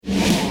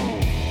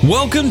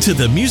Welcome to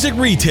the Music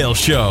Retail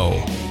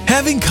Show,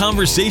 having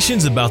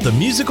conversations about the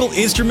musical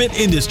instrument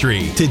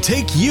industry to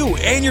take you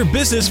and your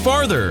business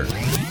farther.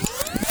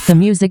 The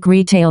Music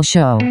Retail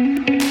Show.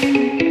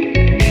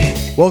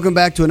 Welcome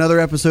back to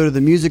another episode of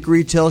the Music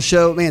Retail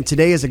Show. Man,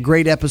 today is a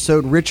great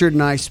episode. Richard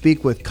and I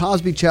speak with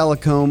Causby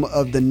Challacombe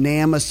of the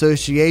NAMM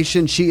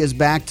Association. She is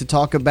back to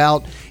talk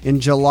about in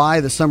July.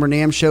 The Summer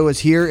NAMM Show is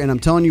here, and I'm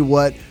telling you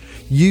what,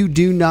 you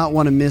do not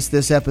want to miss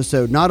this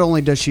episode. Not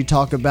only does she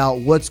talk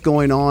about what's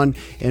going on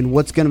and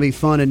what's going to be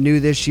fun and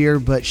new this year,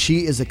 but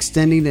she is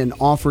extending an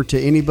offer to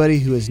anybody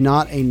who is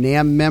not a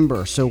NAMM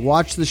member. So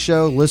watch the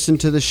show, listen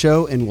to the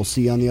show, and we'll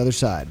see you on the other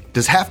side.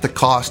 Does half the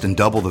cost and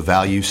double the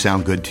value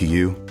sound good to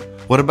you?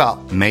 What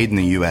about Made in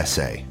the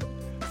USA?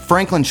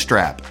 Franklin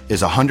Strap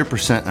is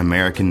 100%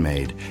 American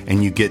made,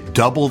 and you get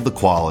double the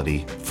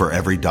quality for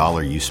every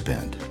dollar you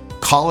spend.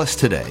 Call us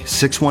today,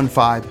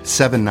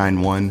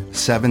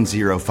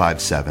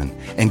 615-791-7057,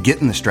 and get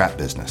in the strap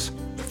business.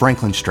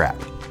 Franklin Strap,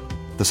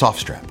 the soft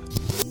strap.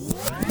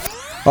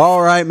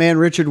 All right, man,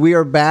 Richard, we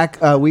are back.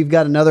 We've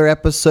got another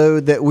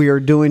episode that we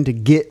are doing to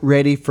get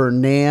ready for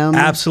NAMM.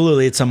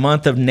 Absolutely. It's a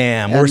month of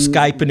NAMM. We're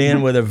Skyping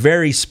in with a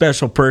very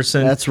special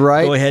person. That's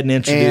right. Go ahead and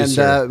introduce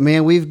her.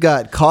 Man, we've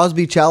got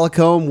Causby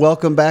Challacombe.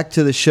 Welcome back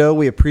to the show.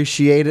 We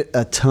appreciate it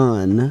a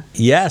ton.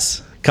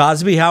 Yes.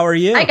 Causby, how are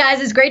you? Hi, guys.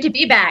 It's great to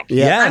be back.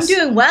 Yes. I'm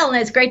doing well,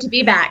 and it's great to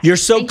be back. You're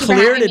so Thank you for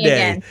clear having me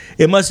today.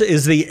 again.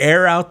 Is the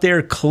air out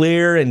there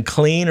clear and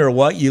clean, or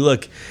what? You're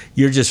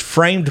just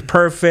framed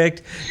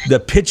perfect. The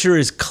picture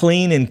is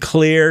clean and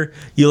clear.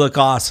 You look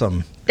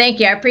awesome. Thank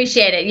you. I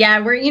appreciate it.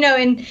 Yeah, we're,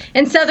 in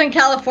Southern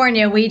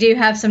California, we do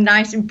have some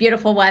nice and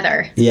beautiful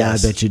weather. Yeah, I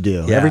bet you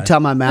do. Yeah. Every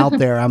time I'm out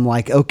there, I'm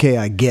like, okay,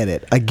 I get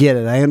it.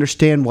 I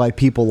understand why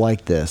people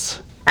like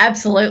this.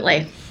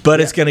 Absolutely. But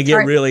it's going to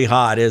get really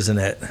hot, isn't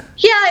it?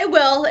 Yeah, it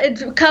will.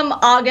 It's come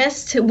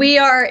August. We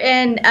are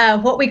in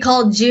what we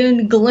call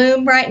June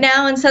gloom right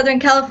now in Southern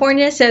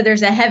California. So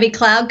there's a heavy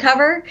cloud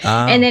cover,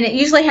 and then it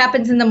usually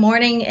happens in the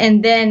morning,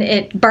 and then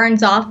it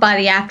burns off by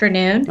the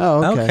afternoon.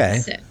 Oh, okay.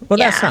 So, Well,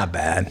 that's not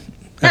bad.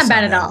 Not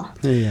bad at all.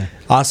 Yeah.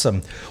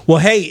 Awesome. Well,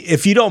 hey,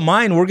 if you don't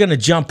mind, we're going to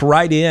jump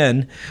right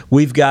in.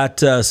 We've got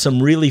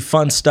some really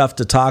fun stuff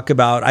to talk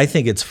about. I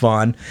think it's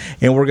fun.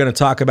 And we're going to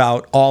talk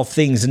about all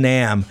things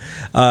NAMM.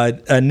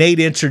 Nate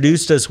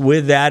introduced us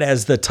with that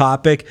as the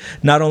topic.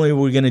 Not only are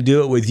we going to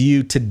do it with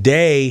you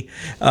today,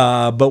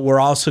 but we're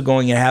also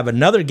going to have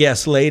another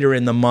guest later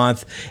in the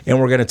month, and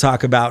we're going to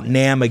talk about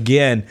NAMM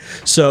again.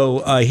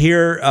 So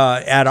here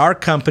at our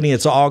company,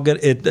 it's all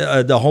good.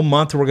 The whole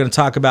month we're going to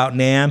talk about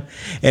NAMM,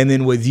 and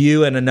then with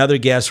you and another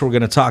guest, we're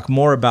going to talk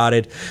more about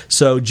it.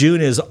 So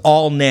June is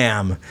all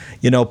NAMM,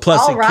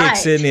 plus all right.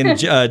 Kicks in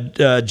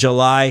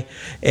July.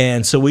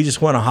 And so we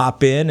just want to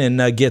hop in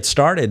and get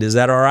started. Is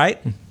that all right?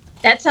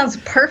 That sounds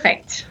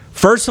perfect.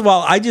 First of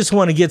all, I just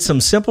want to get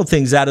some simple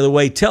things out of the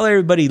way. Tell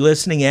everybody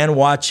listening and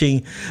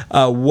watching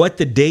what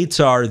the dates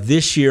are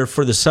this year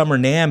for the Summer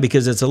NAMM,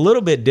 because it's a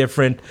little bit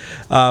different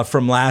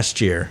from last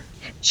year.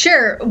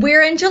 Sure.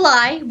 We're in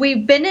July.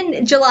 We've been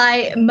in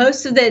July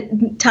most of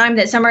the time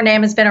that Summer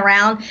NAMM has been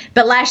around,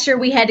 but last year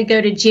we had to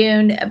go to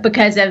June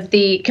because of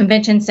the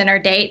convention center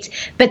dates.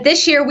 But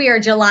this year we are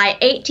July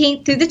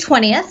 18th through the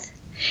 20th,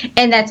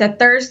 and that's a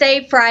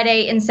Thursday,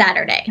 Friday, and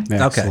Saturday.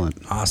 Excellent.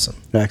 Okay. Awesome.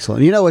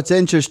 Excellent. What's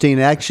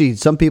interesting, actually,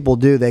 some people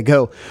they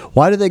go,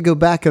 why do they go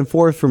back and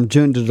forth from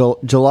June to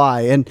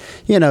July? And,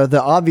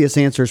 the obvious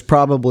answer is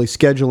probably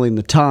scheduling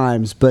the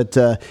times, but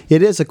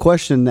it is a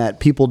question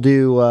that people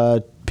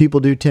do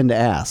tend to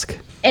ask.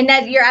 And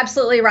that you're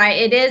absolutely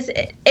right.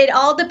 It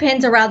all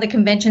depends around the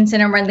convention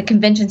center when the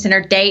convention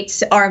center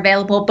dates are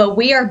available. But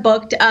we are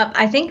booked up.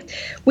 I think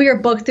we are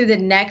booked through the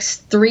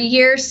next 3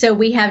 years. So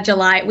we have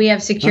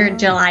secured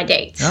July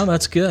dates. Oh,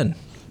 that's good.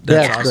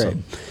 That's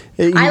awesome.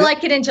 Great. I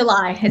like it in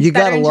July. It's you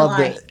better gotta in love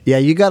July.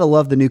 you gotta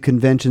love the new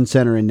convention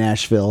center in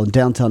Nashville, in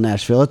downtown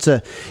Nashville. It's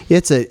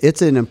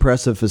an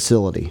impressive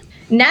facility.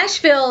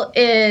 Nashville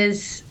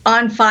is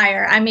on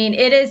fire. I mean,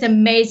 it is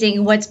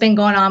amazing what's been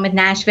going on with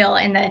Nashville,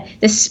 and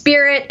the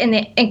spirit and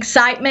the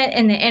excitement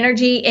and the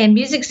energy. And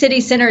Music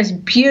City Center is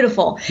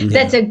beautiful. Yeah.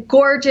 That's a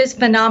gorgeous,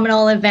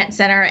 phenomenal event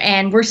center,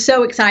 and we're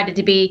so excited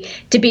to be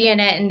in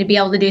it and to be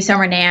able to do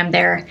Summer NAMM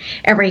there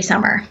every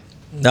summer.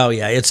 Oh,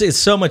 yeah. It's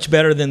so much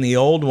better than the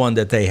old one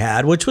that they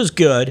had, which was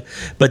good.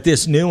 But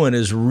this new one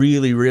is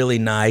really, really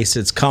nice.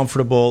 It's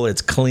comfortable.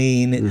 It's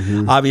clean.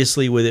 Mm-hmm.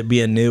 Obviously, with it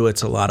being new,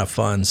 it's a lot of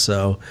fun.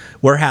 So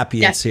we're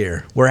happy it's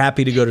here. We're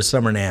happy to go to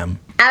Summer NAMM.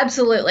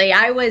 Absolutely.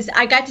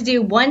 I got to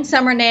do one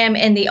Summer NAMM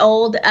in the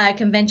old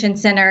convention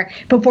center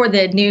before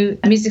the new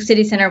Music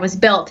City Center was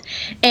built,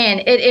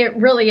 and it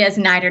really is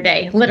night or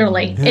day.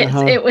 Literally,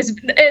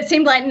 it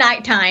seemed like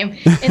nighttime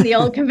in the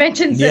old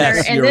convention center,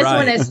 yes, and this right.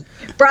 one is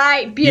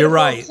bright, beautiful, you're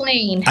right.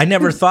 Clean. I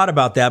never thought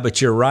about that, but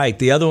you're right.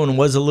 The other one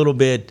was a little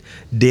bit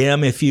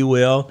dim, if you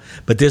will,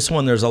 but this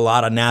one there's a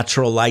lot of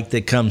natural light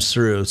that comes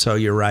through. So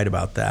you're right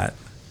about that.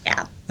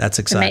 Yeah, that's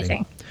exciting.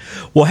 Amazing.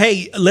 Well,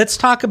 hey, let's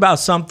talk about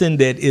something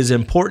that is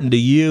important to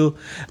you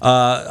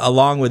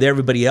along with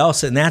everybody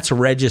else, and that's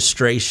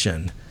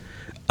registration.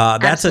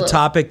 That's a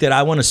topic that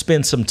I want to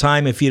spend some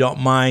time, if you don't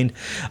mind,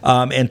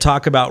 and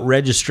talk about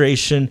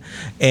registration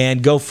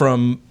and go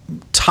from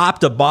top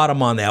to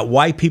bottom on that.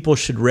 Why people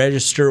should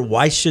register?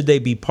 Why should they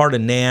be part of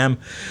NAMM?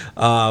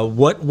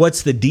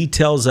 What's the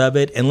details of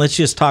it? And let's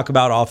just talk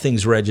about all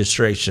things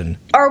registration.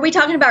 Are we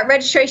talking about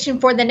registration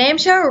for the NAMM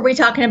show, or are we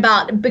talking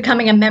about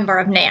becoming a member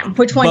of NAMM?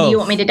 Which one do you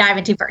want me to dive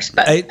into first?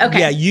 Both. Okay.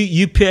 Yeah,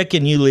 you pick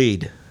and you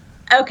lead.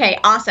 Okay,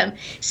 awesome.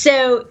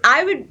 So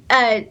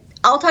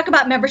I'll talk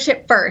about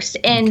membership first.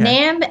 And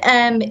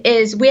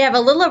NAMM we have a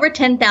little over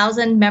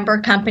 10,000 member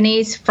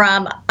companies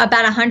from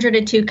about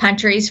 102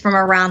 countries from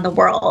around the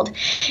world.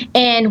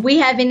 And we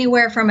have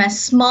anywhere from a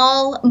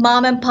small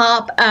mom and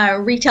pop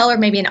retailer,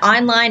 maybe an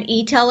online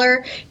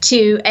e-tailer,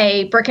 to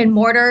a brick and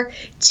mortar,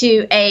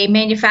 to a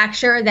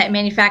manufacturer that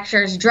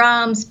manufactures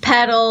drums,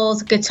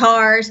 pedals,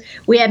 guitars.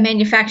 We have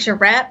manufacturer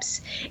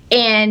reps.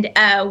 And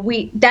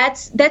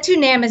that's who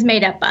NAMM is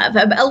made up of,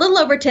 a little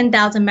over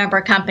 10,000 member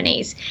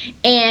companies.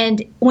 And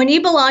when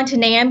you belong to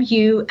NAMM,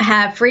 you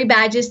have free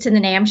badges to the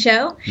NAMM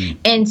show,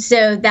 and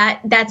so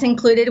that's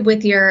included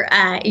with your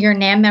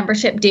NAMM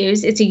membership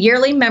dues. It's a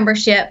yearly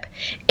membership,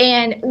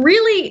 and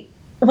really,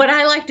 what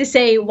I like to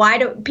say, why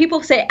do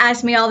people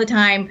ask me all the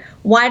time,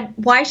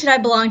 why should I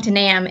belong to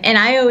NAMM? And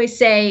I always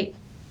say,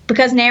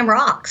 because NAMM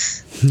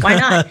rocks. Why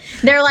not?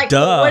 They're like,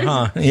 duh, what is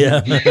huh? Yeah.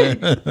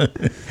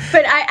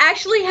 But I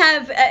actually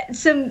have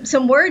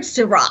some words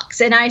to rocks,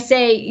 and I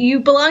say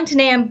you belong to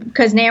NAMM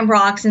because NAMM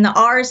rocks, and the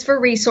R is for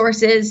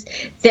resources,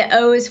 the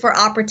O is for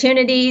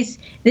opportunities,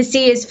 the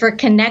C is for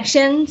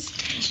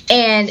connections,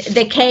 and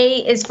the K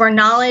is for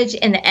knowledge,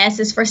 and the S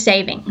is for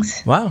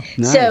savings. Wow.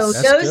 Nice. So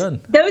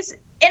That's those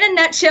in a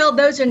nutshell,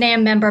 those are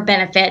NAMM member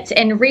benefits.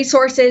 And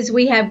resources,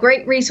 we have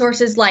great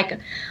resources like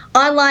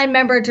online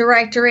member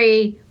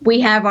directory. We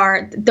have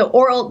the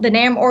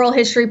NAMM Oral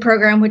History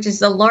Program, which is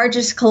the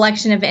largest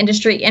collection of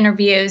industry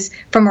interviews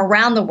from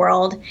around the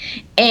world.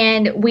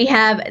 And we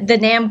have the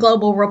NAMM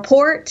Global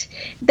Report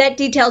that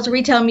details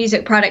retail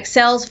music product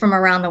sales from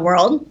around the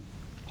world.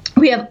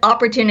 We have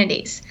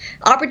opportunities.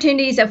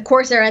 Opportunities, of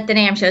course, are at the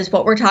NAMM shows,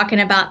 what we're talking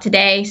about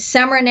today.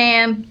 Summer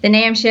NAMM, the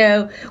NAMM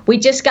show. We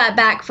just got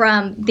back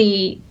from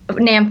the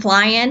NAMM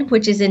Fly-In,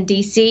 which is in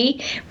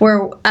D.C.,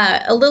 where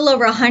a little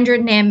over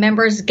 100 NAMM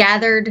members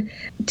gathered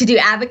to do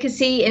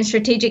advocacy and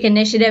strategic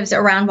initiatives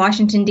around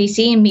Washington,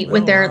 D.C. and meet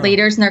with their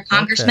leaders and their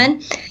congressmen.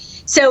 Okay.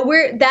 So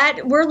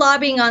we're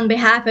lobbying on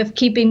behalf of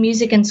keeping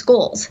music in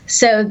schools.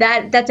 So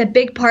that's a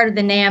big part of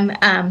the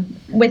NAMM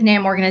with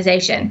NAMM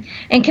organization.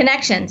 And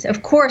connections,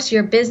 of course,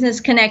 your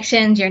business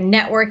connections, your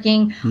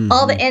networking,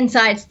 all the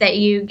insights that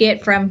you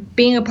get from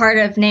being a part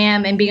of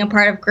NAMM and being a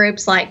part of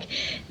groups like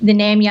the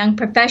NAMM Young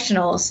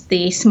Professionals,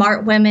 the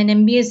Smart Women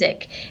in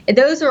Music.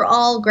 Those are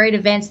all great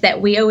events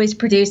that we always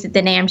produce at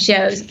the NAMM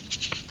shows.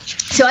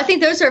 So I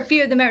think those are a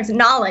few of the members.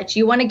 Knowledge.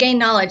 You want to gain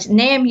knowledge.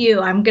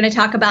 NAMMU. I'm going to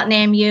talk about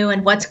NAMMU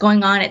and what's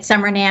going on at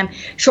Summer NAMM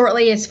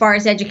shortly as far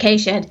as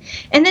education.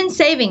 And then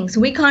savings.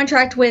 We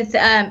contract with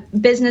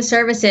business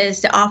services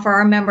to offer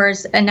our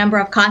members a number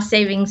of cost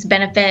savings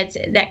benefits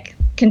that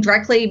can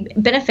directly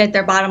benefit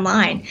their bottom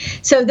line.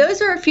 So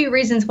those are a few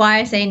reasons why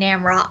I say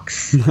NAMM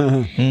rocks.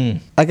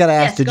 I got to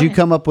ask, did you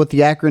come up with the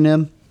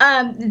acronym?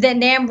 The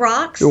NAMM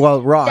rocks.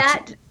 Well,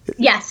 rocks.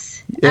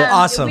 Yes. Yeah.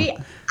 Awesome.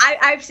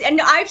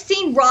 I've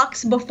seen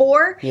rocks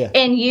before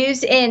and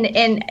used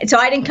in so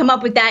I didn't come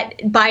up with that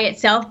by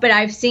itself, but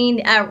I've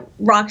seen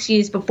rocks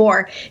used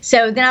before.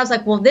 So then I was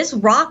like, well, this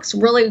rocks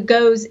really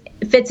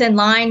fits in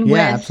line with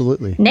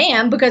absolutely.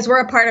 NAMM because we're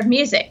a part of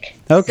music.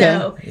 Okay.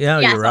 So,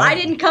 you're so right. I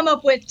didn't come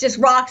up with just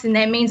rocks and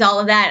that means all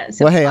of that.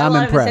 So well, hey, I'm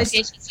impressed.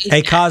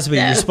 Hey,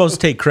 Causby, you're supposed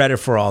to take credit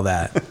for all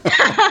that.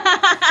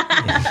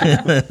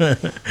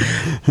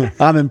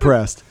 I'm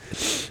impressed.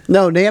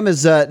 No, NAMM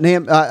is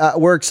NAMM.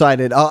 We're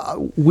excited.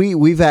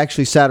 We've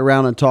actually sat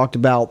around and talked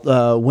about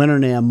Winter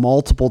NAMM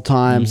multiple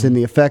times and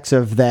the effects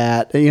of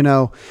that. You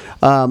know,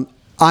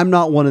 I'm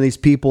not one of these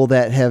people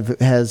that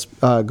has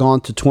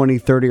gone to 20,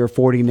 30, or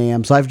 40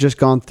 NAMMs. I've just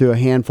gone through a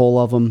handful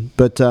of them.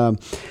 But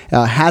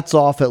hats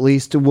off, at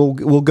least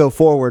we'll go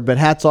forward. But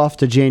hats off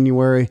to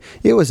January.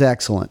 It was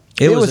excellent.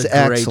 It was a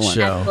great excellent.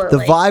 show. Absolutely.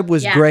 The vibe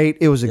was great.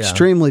 It was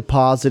extremely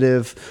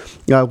positive.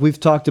 We've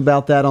talked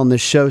about that on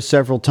this show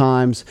several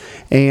times.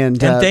 And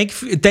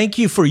thank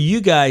you for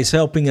you guys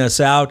helping us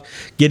out,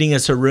 getting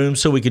us a room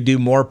so we could do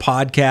more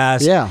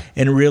podcasts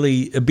and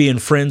really being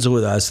friends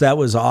with us. That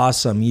was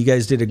awesome. You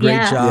guys did a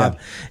great job.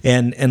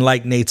 Yeah. And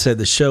like Nate said,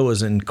 the show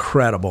was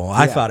incredible.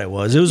 I thought it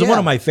was. It was one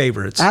of my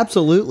favorites.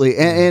 Absolutely.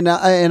 And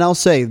I'll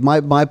say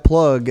my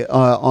plug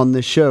on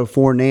this show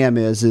for NAMM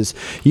is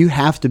you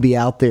have to be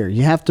out there.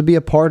 You have to be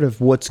a part of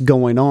what's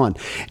going on.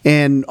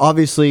 And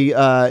obviously,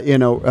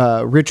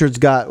 Richard's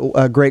got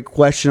a great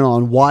question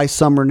on why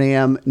Summer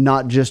NAMM,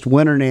 not just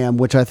Winter NAMM,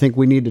 which I think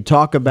we need to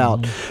talk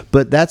about.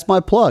 But that's my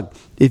plug.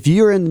 If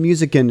you're in the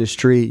music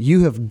industry,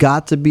 you have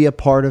got to be a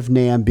part of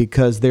NAMM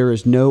because there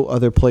is no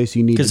other place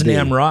you need to be.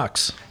 Because NAMM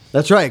rocks.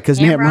 That's right, because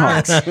NAMM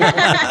rocks.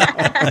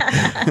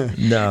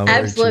 No,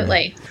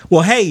 Absolutely.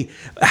 Well, hey,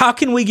 how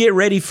can we get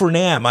ready for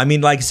NAMM? I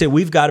mean, like I said,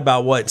 we've got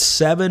about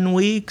 7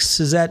 weeks.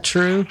 Is that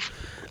true?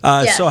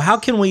 Yes. So how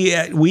can we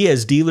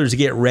as dealers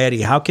get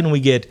ready? How can we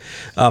get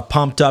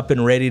pumped up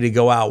and ready to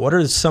go out? What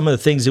are some of the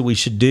things that we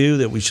should do,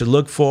 that we should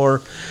look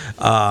for?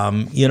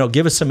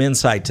 Give us some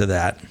insight to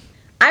that.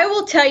 I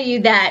will tell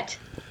you that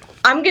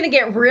I'm going to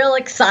get real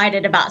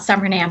excited about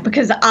Summer NAMM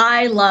because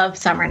I love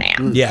Summer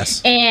NAMM.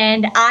 Yes.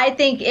 And I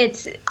think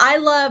I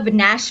love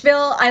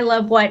Nashville. I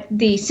love what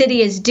the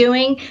city is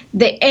doing,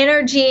 the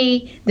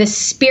energy, the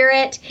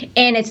spirit,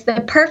 and it's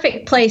the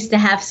perfect place to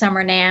have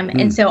Summer NAMM.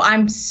 And so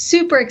I'm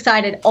super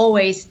excited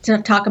always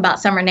to talk about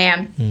Summer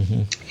NAMM.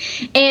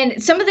 Mm-hmm.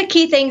 And some of the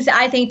key things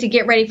I think to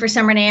get ready for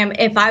Summer NAMM,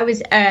 if I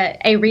was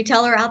a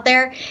retailer out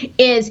there,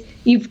 is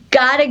you've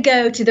got to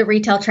go to the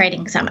Retail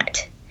Trading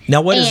Summit.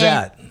 Now, what is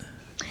that?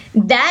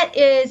 That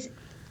is,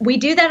 we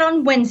do that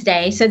on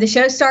Wednesday. So the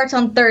show starts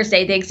on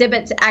Thursday. The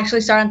exhibits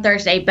actually start on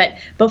Thursday. But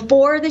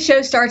before the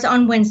show starts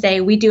on Wednesday,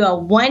 we do a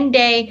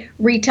one-day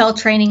retail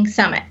training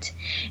summit.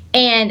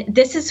 And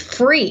this is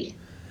free.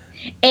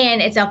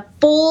 And it's a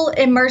full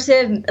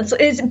immersive,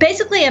 it's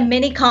basically a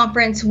mini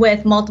conference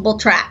with multiple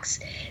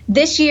tracks.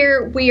 This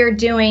year we are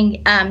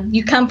doing,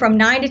 you come from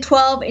 9 to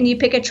 12 and you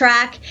pick a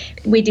track.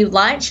 We do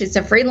lunch, it's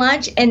a free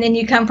lunch. And then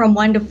you come from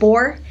 1 to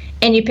 4.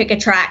 And you pick a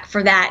track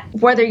for that,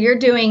 whether you're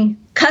doing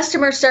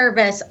customer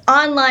service,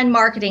 online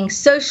marketing,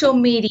 social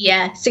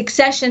media,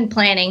 succession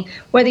planning,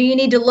 whether you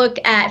need to look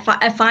at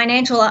a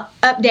financial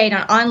update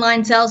on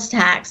online sales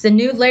tax, the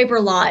new labor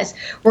laws.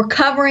 We're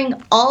covering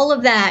all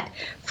of that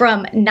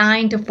from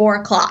 9 to 4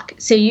 o'clock.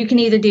 So you can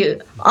either do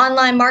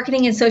online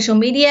marketing and social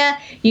media,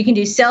 you can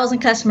do sales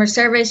and customer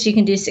service, you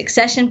can do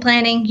succession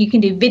planning, you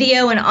can do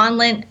video and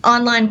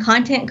online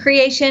content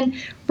creation,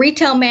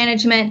 retail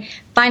management,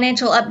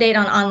 financial update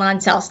on online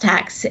sales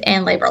tax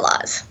and labor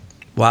laws.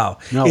 Wow.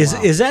 Oh,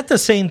 Is that the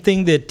same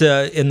thing that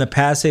in the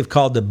past they've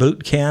called the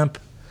boot camp?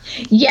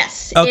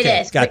 Yes, okay,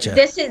 it is. Gotcha.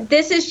 But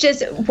this is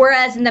just,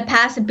 whereas in the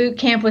past the boot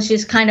camp was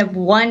just kind of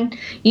one,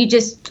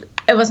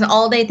 it was an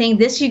all-day thing.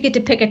 This, you get to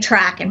pick a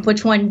track and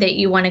which one that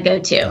you want to go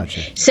to.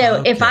 Gotcha.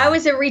 So if I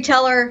was a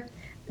retailer,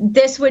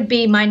 this would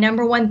be my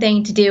number one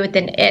thing to do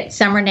at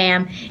Summer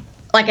NAMM.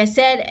 Like I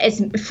said,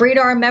 it's free to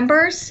our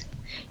members.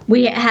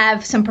 We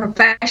have some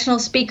professional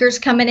speakers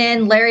coming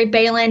in. Larry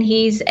Balin,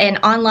 he's an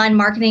online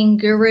marketing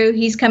guru.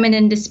 He's coming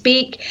in to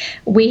speak.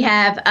 We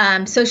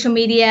have social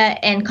media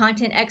and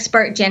content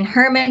expert Jen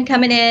Herman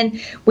coming in.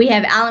 We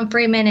have Alan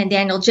Freeman and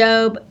Daniel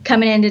Job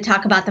coming in to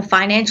talk about the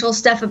financial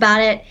stuff about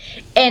it.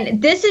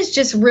 And this is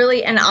just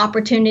really an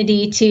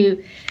opportunity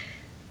to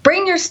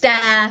bring your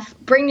staff,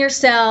 bring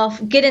yourself,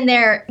 get in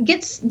there,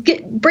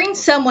 bring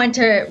someone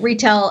to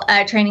Retail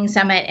Training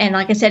Summit. And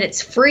like I said,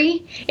 it's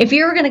free. If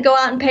you were going to go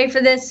out and pay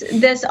for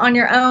this on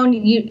your own,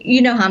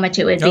 you know how much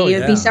it would be. Oh, yeah. It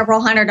would be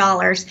several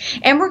 $100s.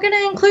 And we're going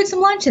to include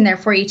some lunch in there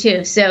for you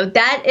too. So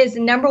that is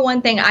the number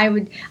one thing I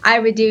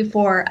would do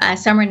for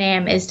Summer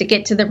NAMM, is to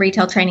get to the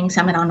Retail Training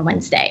Summit on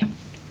Wednesday.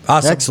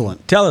 Awesome.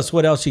 Excellent. Tell us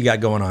what else you got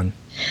going on.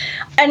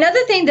 Another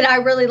thing that I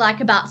really like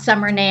about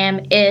Summer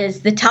NAMM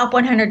is the Top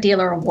 100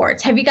 Dealer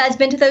Awards. Have you guys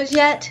been to those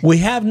yet? We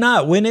have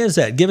not. When is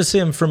that? Give us the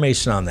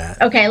information on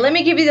that. Okay, let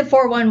me give you the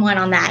 411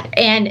 on that.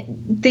 And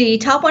the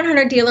Top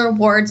 100 Dealer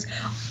Awards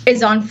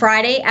is on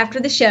Friday after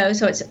the show,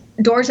 so it's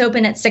doors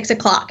open at 6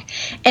 o'clock.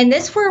 And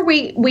this is where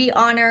we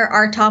honor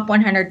our top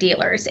 100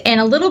 dealers. And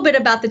a little bit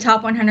about the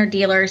top 100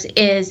 dealers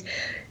is,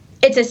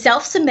 it's a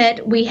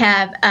self-submit. We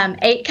have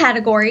 8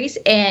 categories,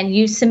 and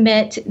you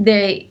submit.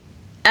 The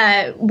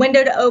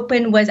window to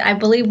open was, I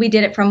believe we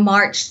did it from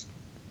March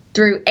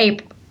through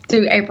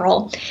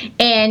April,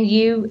 and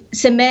you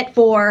submit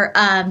for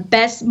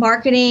best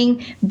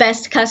marketing,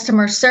 best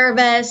customer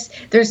service.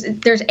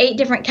 There's 8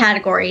 different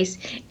categories,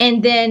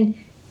 and then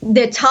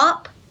the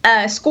top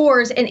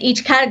scores in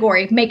each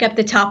category make up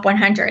the top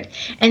 100.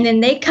 And then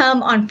they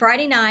come on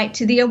Friday night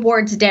to the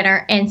awards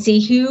dinner and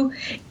see who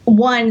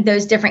won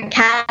those different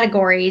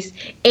categories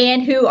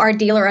and who our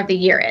Dealer of the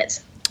Year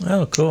is.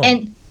 Oh, cool.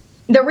 And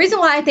the reason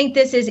why I think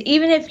this is,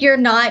 even if you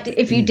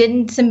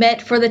didn't submit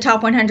for the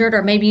top 100,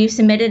 or maybe you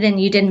submitted and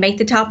you didn't make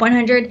the top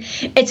 100,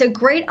 it's a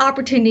great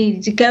opportunity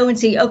to go and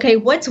see, okay,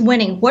 what's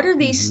winning? What are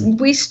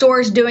these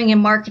stores doing in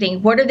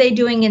marketing? What are they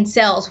doing in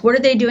sales? What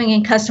are they doing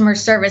in customer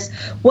service?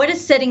 What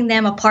is setting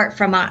them apart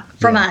from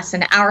us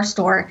and our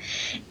store?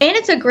 And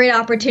it's a great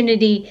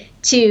opportunity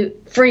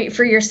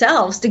for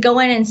yourselves to go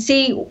in and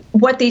see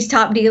what these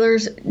top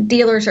dealers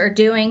are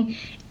doing.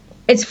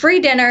 It's free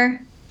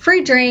dinner,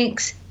 free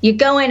drinks. You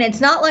go in,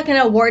 it's not like an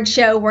award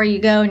show where you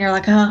go and you're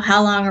like, oh,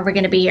 how long are we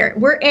going to be here?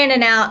 We're in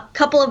and out,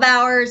 couple of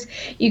hours.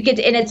 And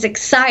it's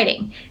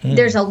exciting.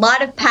 There's a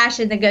lot of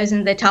passion that goes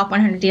into the Top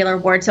 100 Dealer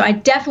Award. So I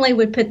definitely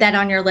would put that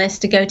on your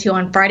list to go to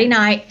on Friday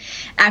night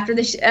after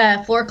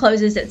the floor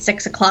closes at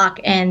 6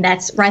 o'clock. And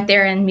that's right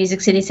there in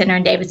Music City Center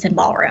in Davidson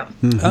Ballroom.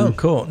 Oh,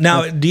 cool.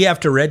 Now, do you have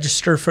to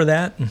register for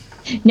that?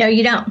 No,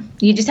 you don't.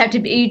 You just have to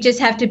have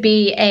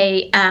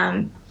a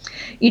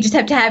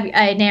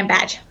NAMM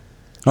badge.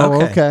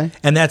 Oh, okay.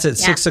 And that's at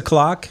 6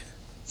 o'clock?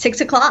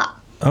 6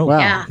 o'clock. Oh, wow.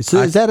 Yeah.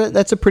 So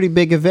that's a pretty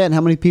big event.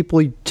 How many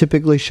people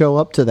typically show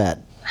up to that?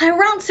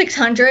 Around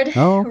 600.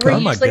 Oh, okay. We're Oh,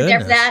 my usually there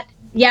for goodness. that.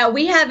 Yeah,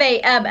 we have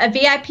a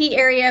VIP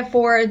area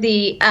for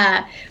the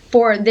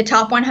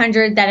top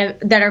 100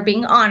 that are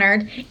being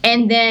honored,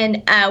 and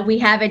then we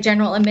have a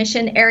general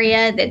admission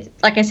area that,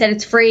 like I said,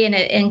 it's free and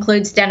it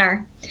includes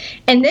dinner.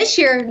 And this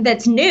year,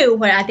 that's new.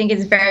 What I think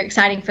is very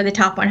exciting for the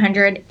top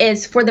 100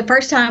 is, for the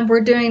first time, we're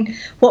doing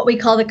what we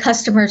call the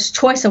Customer's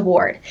Choice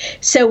Award.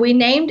 So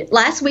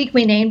last week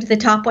we named the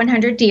top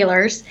 100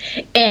 dealers,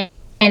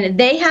 and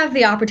they have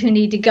the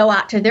opportunity to go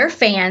out to their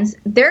fans,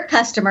 their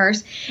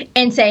customers,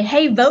 and say,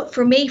 hey, vote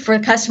for me for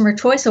the Customer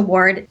Choice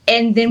Award.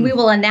 And then we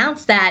will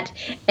announce that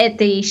at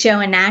the show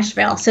in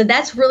Nashville. So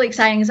that's really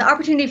exciting. It's an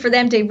opportunity for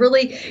them to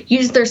really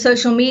use their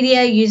social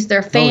media, use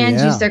their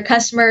fans, use their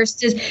customers,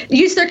 just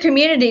use their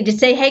community to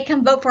say, hey,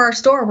 come vote for our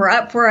store. We're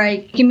up for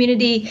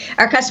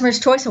our Customer's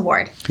Choice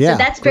Award. Yeah, so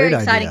that's very great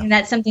exciting, idea. and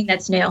that's something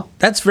that's new.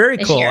 That's very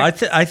This cool. year. I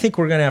think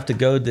we're going to have to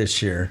go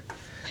this year.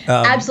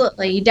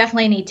 Absolutely. You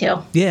definitely need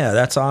to. Yeah,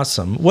 that's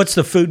awesome. What's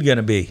the food going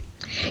to be?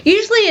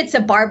 Usually it's a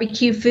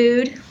barbecue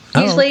food.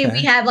 Oh, Usually okay.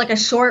 we have like a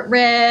short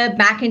rib,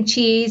 mac and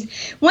cheese.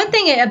 One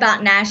thing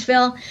about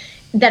Nashville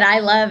that I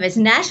love is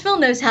Nashville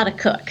knows how to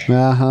cook.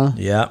 Uh-huh.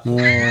 Yeah, we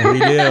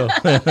do.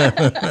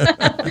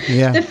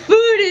 Yeah. The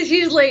food is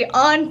usually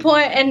on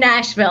point in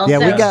Nashville.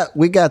 Yeah, so.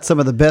 we got some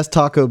of the best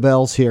Taco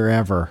Bells here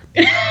ever.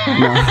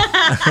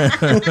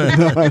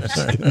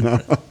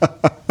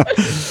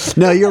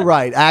 No, you're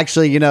right.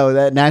 Actually,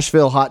 that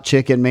Nashville hot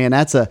chicken, man,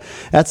 that's a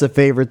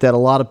favorite that a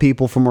lot of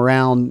people from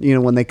around,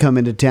 when they come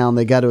into town,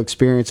 they got to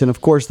experience. And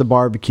of course, the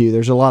barbecue.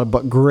 There's a lot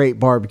of great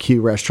barbecue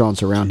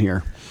restaurants around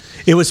here.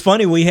 It was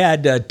funny. We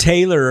had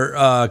Taylor,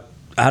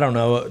 I don't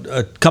know,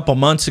 a couple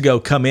months ago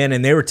come in,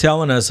 and they were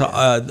telling us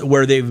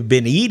where they've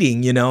been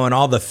eating, and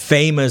all the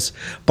famous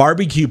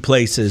barbecue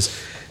places.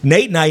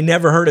 Nate and I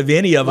never heard of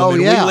any of them, Oh,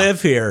 and yeah. we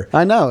live here.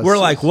 I know. We're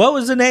like, what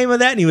was the name of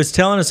that? And he was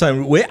telling us,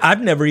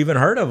 I've never even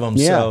heard of them.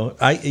 Yeah. So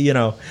I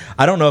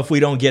don't know if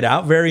we don't get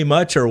out very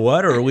much or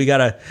what, or we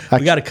gotta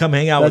come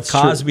hang out with That's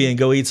true. Cosby and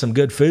go eat some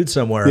good food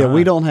somewhere. Yeah, huh?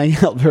 we don't hang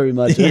out very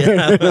much.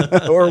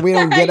 Or we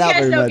don't get out you guys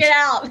very don't much. get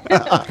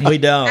out. We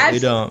don't. We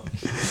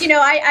Absolutely. don't.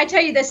 I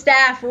tell you, the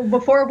staff,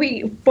 before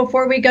we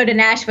go to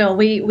Nashville,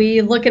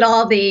 we look at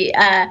all the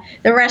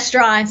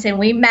restaurants, and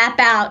we map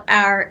out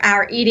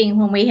our eating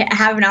when we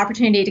have an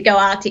opportunity to go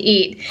out to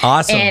eat.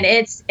 Awesome. And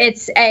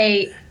it's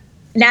a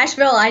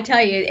Nashville, I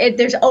tell you,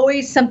 there's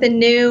always something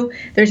new.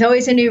 There's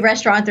always a new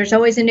restaurant. There's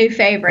always a new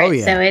favorite. Oh,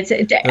 yeah. So I lots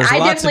of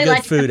definitely good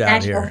like to come food to out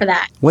Nashville here. for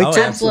that. Wait Oh,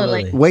 till-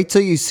 absolutely. Wait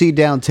till you see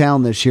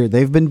downtown this year.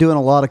 They've been doing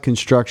a lot of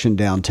construction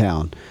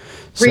downtown.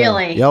 So,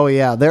 Really? Oh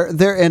yeah,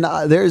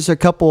 there's a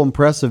couple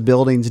impressive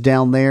buildings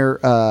down there.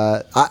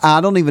 I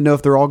don't even know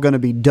if they're all going to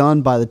be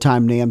done by the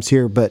time NAMM's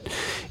here, but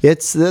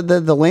it's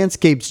the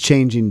landscape's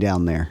changing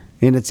down there,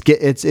 and it's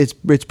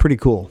pretty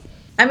cool.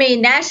 I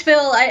mean,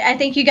 Nashville, I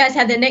think you guys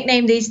have the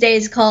nickname these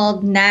days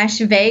called Nash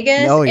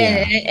Vegas. Oh,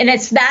 yeah. And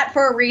it's that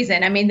for a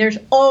reason. I mean, there's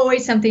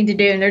always something to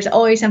do, and there's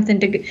always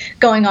something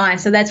going on.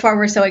 So that's why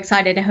we're so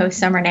excited to host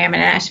Summer NAMM in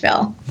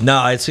Nashville.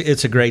 No, it's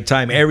a great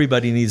time.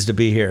 Everybody needs to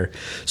be here.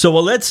 So,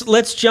 well,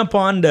 let's jump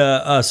on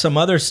to some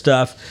other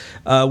stuff.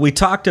 We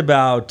talked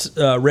about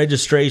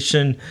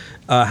registration,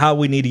 how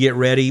we need to get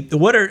ready.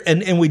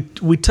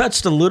 We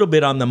touched a little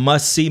bit on the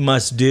must see,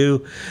 must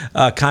do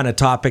kind of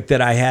topic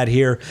that I had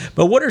here.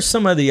 But what are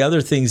some of the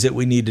other things that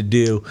we need to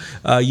do?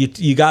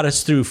 You got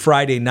us through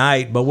Friday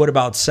night, but what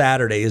about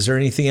Saturday? Is there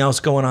anything else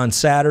going on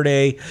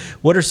Saturday?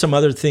 What are some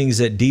other things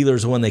that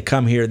dealers, when they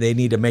come here, they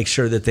need to make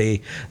sure that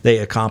they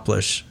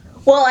accomplish?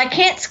 Well, I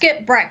can't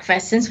skip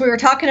breakfast. Since we were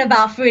talking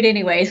about food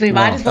anyways, we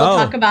might as well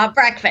talk about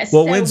breakfast.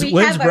 Well, So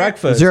when's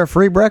breakfast? Is there a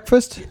free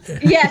breakfast?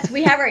 Yes,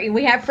 we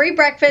have free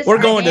breakfast. We're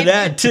Our going to NAMM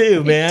that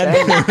too, man.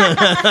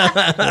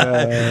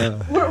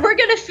 We're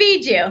going to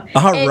feed you.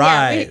 All And,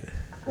 right.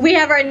 we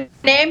have our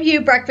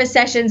NAMU breakfast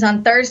sessions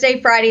on Thursday,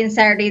 Friday, and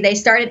Saturday. They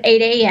start at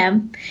 8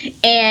 a.m.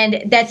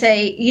 And that's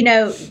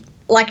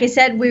like I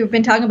said, we've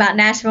been talking about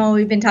Nashville,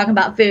 we've been talking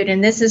about food,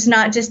 and this is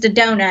not just a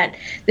donut.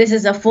 This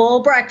is a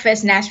full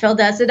breakfast. Nashville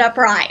does it up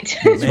right.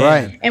 That's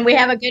right. And we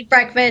have a good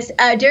breakfast.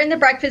 During the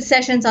breakfast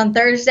sessions on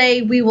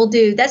Thursday,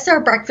 that's our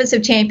Breakfast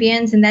of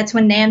Champions, and that's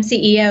when NAMM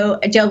CEO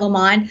Joe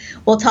Lamont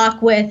will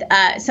talk with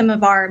some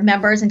of our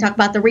members and talk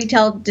about the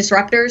retail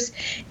disruptors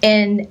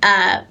in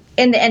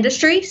the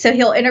industry. So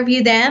he'll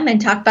interview them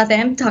and talk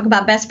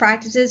about best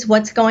practices,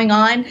 what's going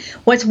on,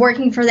 what's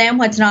working for them,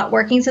 what's not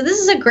working. So this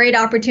is a great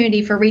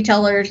opportunity for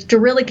retailers to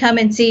really come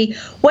and see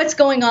what's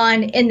going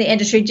on in the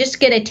industry, just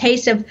get a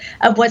taste of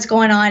what's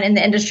going on in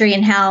the industry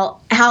and how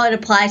it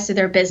applies to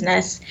their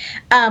business.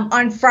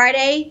 On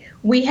Friday,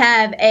 we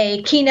have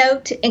a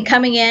keynote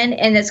coming in,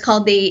 and it's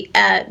called the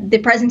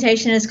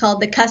presentation is called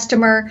the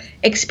Customer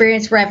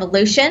Experience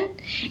Revolution,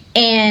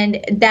 and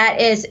that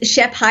is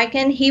Shep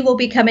Hyken. He will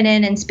be coming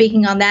in and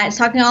speaking on that. It's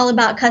talking all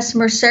about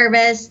customer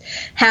service,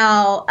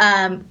 how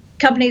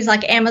companies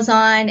like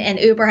Amazon and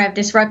Uber have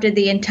disrupted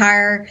the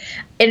entire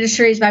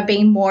industries by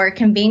being more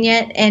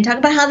convenient, and talk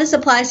about how this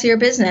applies to your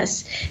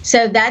business.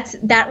 So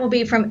that will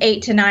be from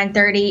 8 to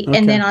 9:30. Okay.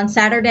 And then on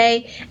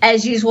Saturday,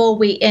 as usual,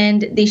 we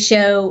end the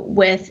show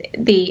with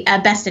the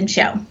Best in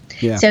Show.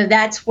 Yeah. So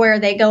that's where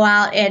they go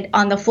out and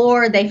on the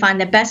floor, they find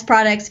the best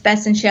products,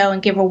 best in show,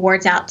 and give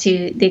awards out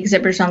to the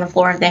exhibitors on the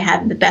floor if they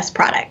have the best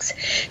products.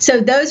 So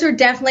those are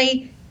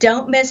definitely,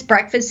 don't miss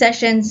breakfast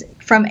sessions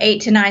from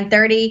 8 to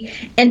 9:30.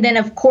 And then,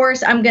 of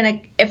course,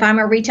 if I'm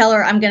a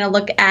retailer, I'm going to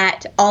look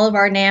at all of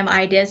our NAMM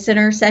Idea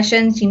Center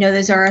sessions.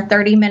 Those are our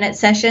 30-minute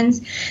sessions.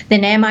 The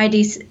NAMM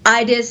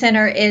Idea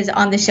Center is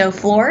on the show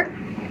floor.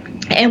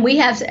 And we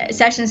have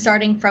sessions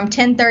starting from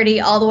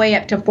 10:30 all the way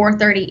up to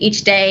 4:30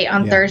 each day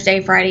on Thursday,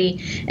 Friday,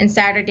 and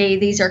Saturday.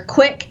 These are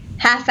quick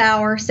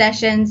half-hour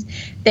sessions.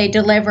 They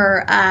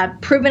deliver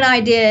proven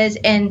ideas,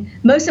 and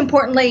most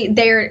importantly,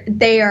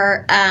 they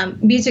are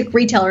music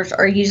retailers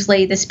are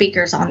usually the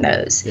speakers on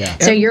those. Yeah.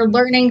 So you're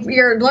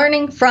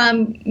learning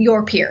from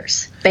your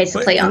peers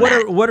basically on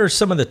that. What are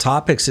some of the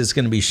topics that's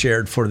going to be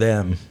shared for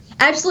them?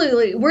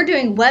 Absolutely. We're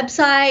doing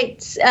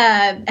websites,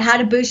 how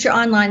to boost your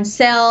online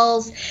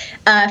sales,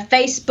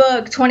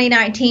 Facebook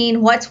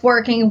 2019, what's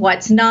working,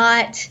 what's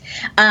not,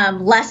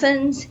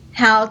 lessons,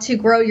 how to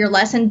grow your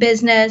lesson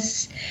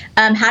business,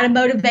 how to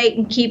motivate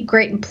and keep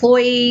great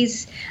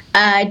employees,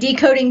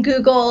 decoding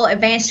Google,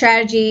 advanced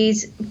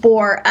strategies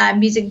for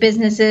music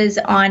businesses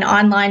on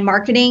online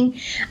marketing.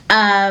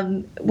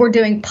 We're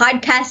doing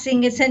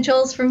podcasting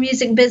essentials for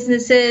music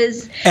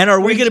businesses. And are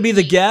we going to be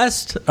the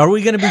guest? Are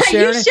we going to be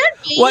sharing? You should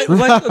be.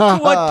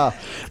 What?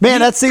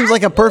 Man, that seems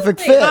like a perfect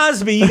fit.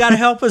 Causby, you got to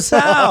help us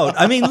out.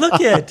 I mean, look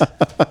at.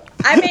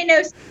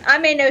 I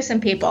may know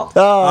some people.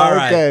 Oh, all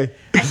right. Okay.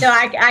 So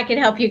I can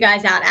help you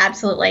guys out,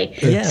 absolutely.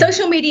 Yeah.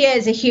 Social media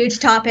is a huge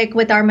topic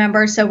with our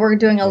members, so we're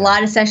doing a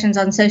lot of sessions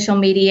on social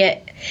media.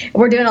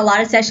 We're doing a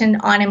lot of sessions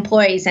on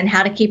employees and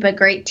how to keep a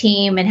great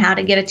team and how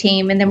to get a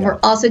team. And then we're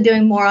also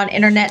doing more on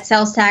internet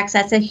sales tax.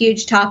 That's a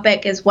huge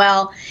topic as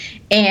well.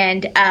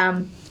 And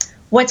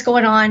what's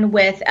going on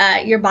with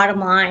your bottom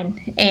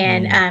line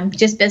and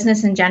just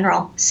business in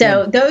general.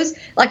 So those,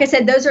 like I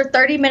said, those are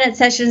 30-minute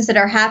sessions that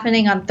are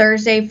happening on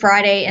Thursday,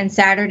 Friday, and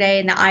Saturday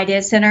in the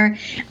Idea Center,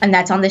 and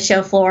that's on the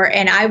show floor.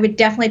 And I would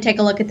definitely take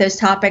a look at those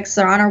topics.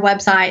 They're on our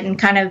website, and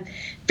kind of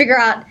figure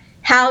out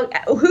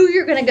who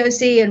you're going to go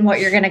see and what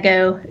you're going to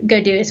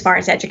go do as far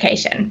as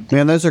education.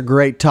 Man, those are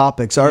great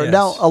topics. Yes.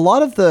 Now, a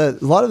lot of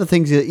the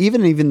things,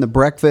 even the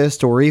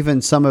breakfast or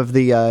even some of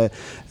the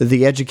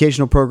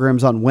educational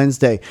programs on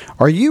Wednesday,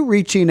 are you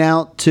reaching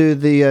out to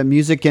the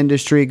music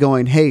industry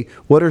going, hey,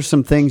 what are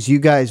some things you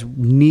guys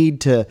need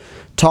to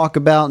talk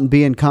about and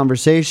be in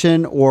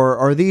conversation, or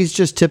are these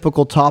just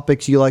typical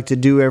topics you like to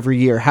do every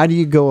year? How do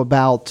you go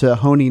about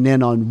honing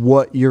in on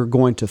what you're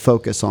going to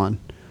focus on?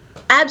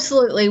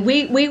 Absolutely.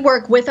 We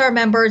work with our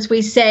members.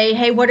 We say,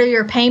 hey, what are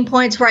your pain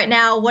points right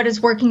now? What is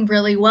working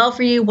really well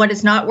for you? What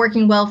is not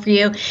working well for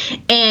you?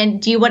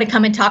 And do you want to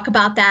come and talk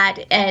about that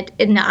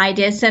in the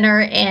Idea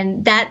Center?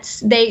 And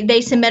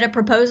they submit a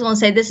proposal and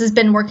say, this has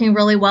been working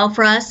really well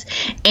for us.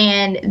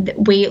 And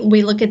we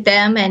look at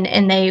them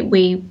and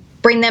we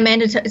bring them in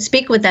to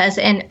speak with us.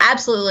 And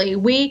absolutely,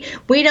 we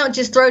don't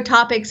just throw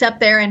topics up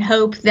there and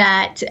hope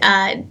that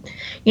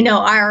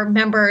our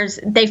members,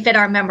 they fit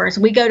our members.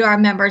 We go to our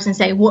members and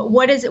say,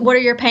 what are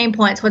your pain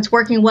points? What's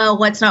working well?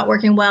 What's not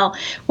working well?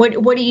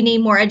 What do you need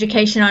more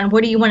education on?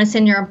 What do you want to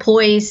send your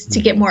employees to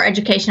get more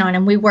education on?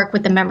 And we work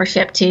with the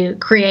membership to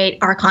create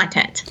our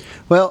content.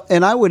 Well,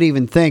 and I would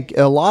even think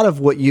a lot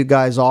of what you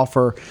guys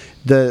offer,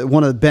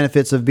 one of the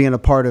benefits of being a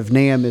part of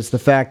NAMM is the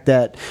fact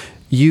that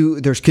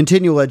there's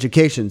continual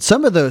education.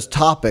 Some of those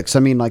topics, I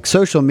mean, like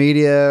social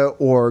media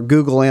or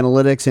Google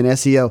Analytics and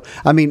SEO,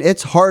 I mean,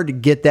 it's hard to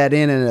get that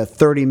in a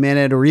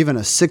 30-minute or even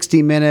a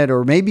 60-minute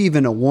or maybe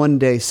even a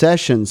one-day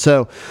session.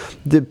 So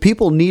the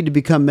people need to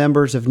become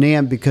members of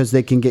NAMM because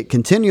they can get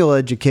continual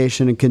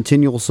education and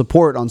continual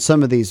support on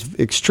some of these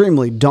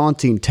extremely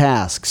daunting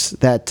tasks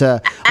that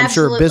I'm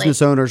sure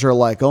business owners are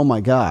like, oh my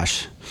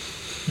gosh.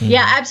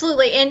 Yeah,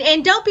 absolutely.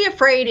 And don't be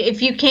afraid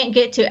if you can't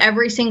get to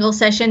every single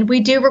session.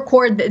 We do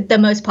record the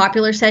most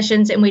popular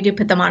sessions, and we do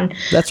put them on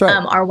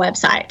our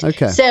website.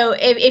 Okay. So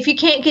if you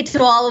can't get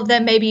to all of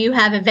them, maybe you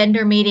have a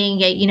vendor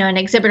meeting, an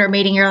exhibitor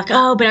meeting. You're like,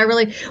 oh, but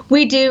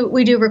we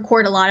do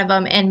record a lot of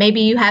them. And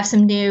maybe you have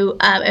some new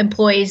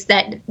employees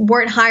that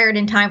weren't hired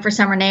in time for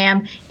Summer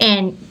NAMM,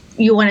 and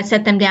you want to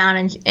set them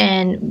down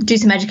and do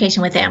some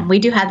education with them. We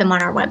do have them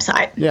on our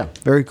website. Yeah,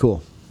 very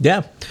cool.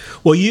 Yeah.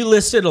 Well, you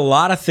listed a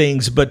lot of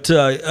things, but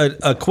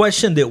a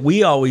question that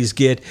we always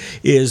get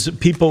is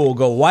people will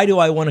go, why do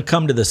I want to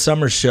come to the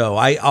summer show?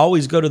 I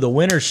always go to the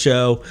winter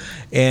show,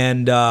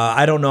 and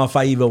I don't know if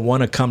I even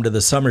want to come to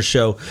the summer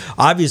show.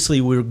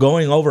 Obviously, we're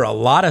going over a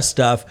lot of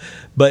stuff,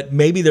 but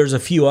maybe there's a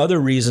few other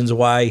reasons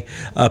why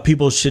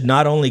people should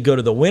not only go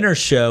to the winter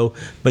show,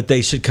 but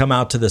they should come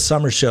out to the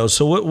summer show.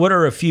 So what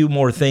are a few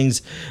more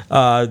things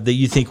that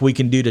you think we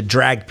can do to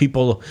drag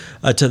people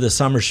to the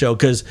summer show?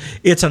 Because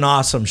it's an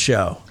awesome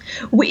show.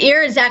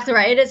 You're exactly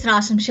right. It is an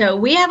awesome show.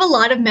 We have a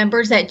lot of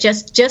members that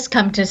just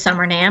come to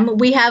Summer NAMM.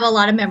 We have a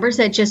lot of members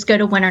that just go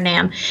to Winter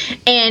NAMM.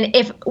 And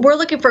if we're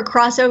looking for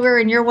crossover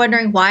and you're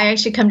wondering why I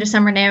should come to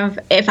Summer NAMM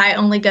if I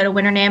only go to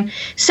Winter NAMM,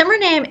 Summer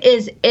NAMM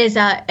is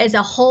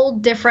a whole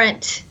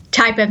different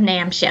type of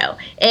NAMM show.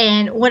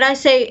 And what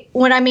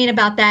I mean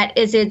about that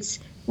is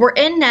we're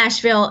in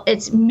Nashville.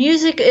 Its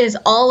music is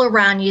all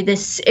around you.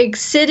 This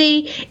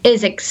city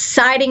is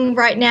exciting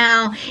right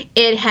now.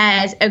 It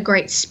has a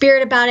great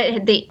spirit about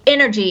it. The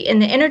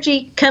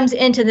energy comes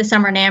into the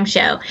Summer NAMM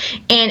show.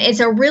 And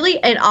it's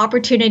really an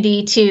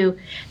opportunity to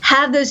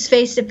have those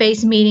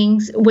face-to-face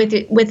meetings with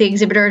the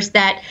exhibitors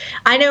that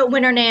I know at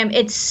Winter NAMM,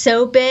 it's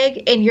so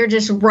big and you're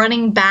just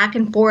running back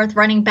and forth,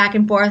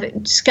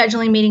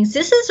 scheduling meetings.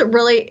 This is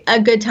really a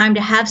good time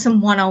to have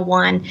some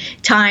one-on-one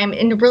time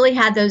and to really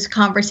have those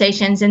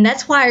conversations. And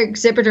that's why our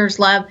exhibitors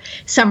love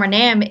Summer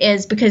NAMM,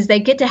 is because they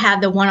get to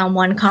have the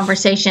one-on-one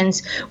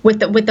conversations with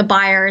the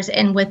buyers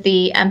and with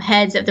the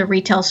heads of the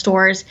retail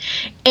stores.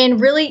 And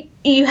really,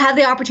 you have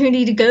the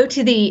opportunity to go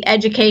to the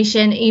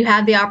education. You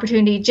have the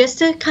opportunity just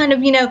to kind of,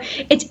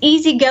 it's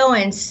easy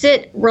going,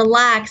 sit,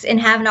 relax,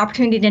 and have an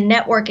opportunity to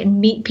network and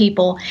meet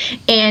people.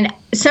 And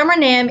Summer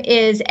NAMM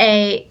is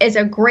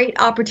a great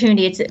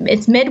opportunity.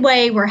 It's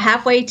midway. We're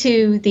halfway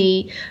to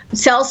the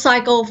sales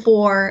cycle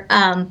for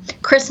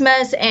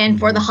Christmas and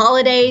for the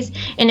holidays.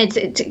 And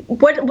it's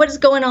what is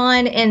going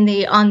on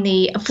on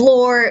the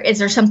floor? Is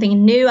there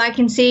something new I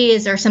can see?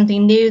 Is there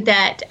something new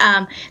that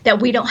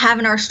we don't have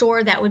in our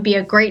store that would be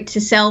a great to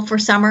sell for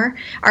summer,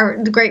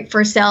 or great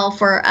for sell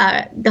for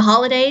the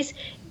holidays?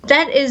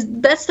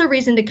 That's the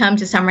reason to come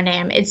to Summer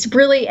NAMM. It's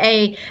really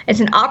it's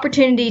an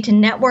opportunity to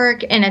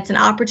network, and it's an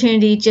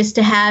opportunity just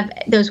to have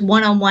those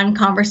one-on-one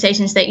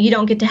conversations that you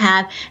don't get to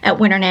have at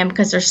Winter NAMM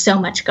because there's so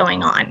much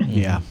going on.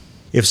 Yeah.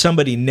 If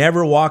somebody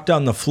never walked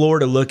on the floor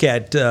to look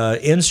at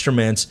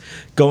instruments,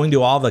 going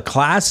to all the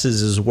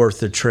classes is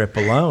worth the trip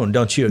alone.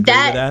 Don't you agree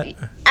with that?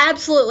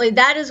 Absolutely.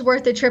 That is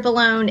worth the trip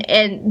alone.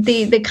 And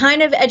the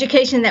kind of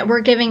education that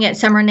we're giving at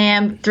Summer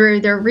NAMM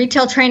through the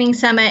Retail Training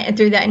Summit and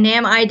through the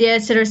NAMM Idea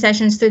Sitter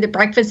sessions, through the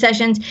breakfast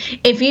sessions,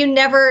 if you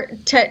never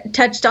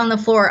touched on the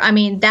floor,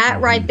 that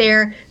right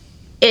there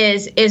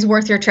is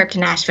worth your trip to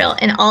Nashville,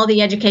 and all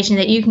the education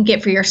that you can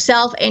get for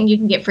yourself and you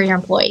can get for your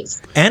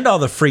employees. And all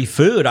the free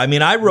food.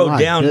 I wrote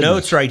down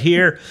notes right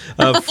here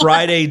of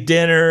Friday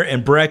dinner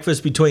and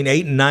breakfast between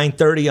 8 and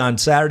 9:30 on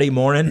Saturday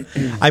morning.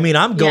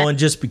 I'm going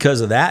just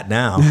because of that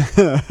now.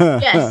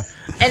 Yes,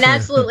 and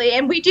absolutely.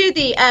 And we do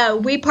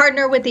we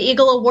partner with the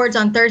Eagle Awards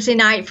on Thursday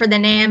night for the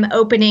NAMM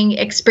opening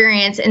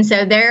experience. And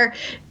so there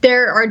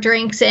are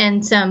drinks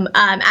and some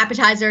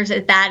appetizers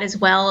at that as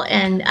well.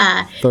 And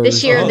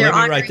this year they're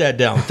let me write that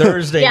down.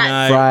 Thursday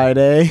night.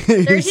 Friday.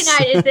 Thursday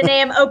night is the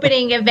NAMM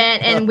opening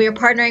event, and we're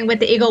partnering with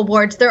the Eagle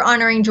Awards. They're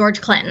honoring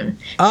George Clinton.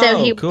 So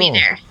he will be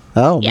there.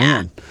 Oh,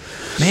 yeah.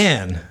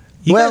 Man,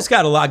 you guys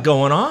got a lot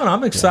going on.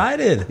 I'm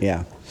excited.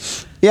 Yeah.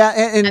 Yeah,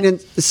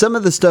 and some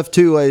of the stuff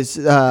too is,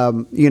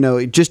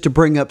 just to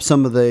bring up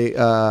some of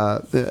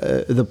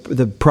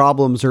the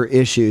problems or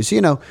issues.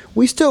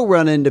 We still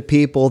run into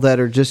people that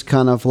are just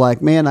kind of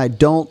like, man, I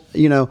don't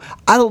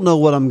know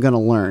what I'm going to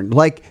learn.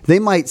 Like, they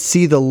might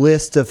see the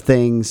list of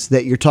things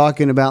that you're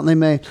talking about, and they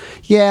may,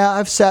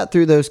 I've sat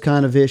through those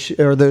kind of issues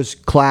or those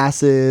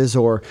classes,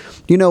 or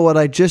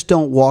I just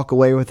don't walk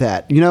away with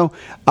that.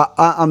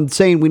 I'm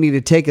saying we need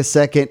to take a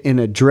second and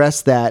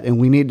address that, and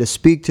we need to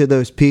speak to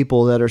those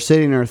people that are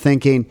sitting there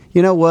thinking,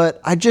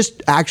 I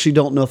just actually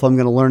don't know if I'm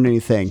going to learn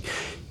anything.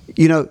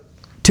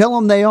 Tell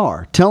them they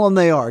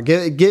are.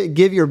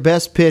 Give your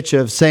best pitch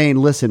of saying,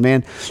 listen,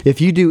 man,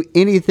 if you do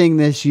anything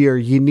this year,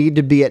 you need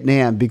to be at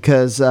NAMM,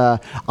 because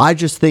I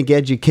just think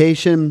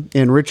education,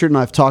 and Richard and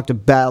I've talked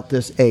about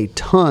this a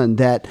ton,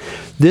 that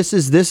this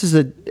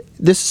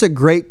is a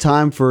great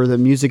time for the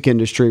music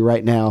industry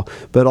right now,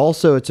 but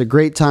also it's a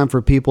great time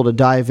for people to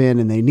dive in,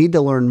 and they need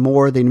to learn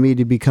more. They need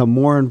to become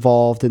more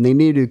involved, and they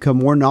need to become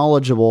more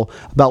knowledgeable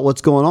about what's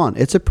going on.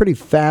 It's a pretty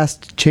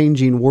fast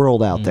changing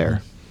world out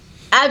there.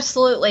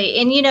 Absolutely.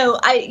 And,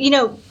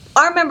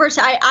 our members,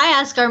 I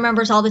ask our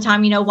members all the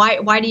time,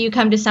 why do you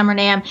come to Summer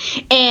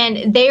NAMM?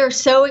 And they are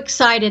so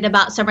excited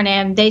about Summer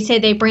NAMM. They say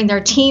they bring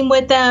their team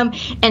with them.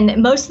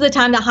 And most of the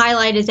time, the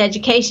highlight is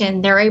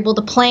education. They're able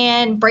to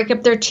plan, break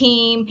up their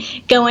team,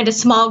 go into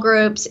small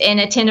groups, and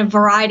attend a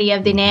variety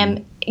of the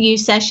NAMM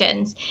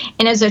sessions.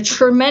 And it's a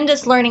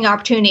tremendous learning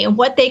opportunity, and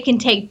what they can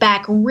take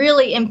back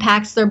really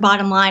impacts their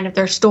bottom line of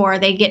their store.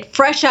 They get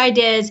fresh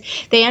ideas,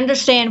 they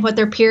understand what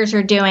their peers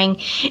are doing,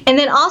 and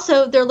then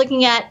also they're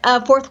looking at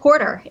fourth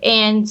quarter,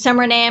 and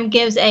Summer NAMM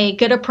gives a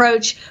good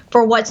approach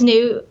for what's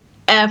new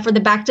for the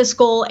back to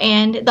school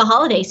and the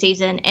holiday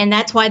season. And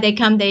that's why they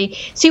come. They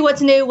see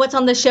what's new, what's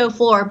on the show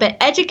floor. But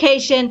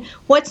education,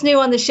 what's new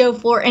on the show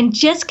floor, and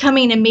just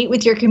coming to meet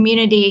with your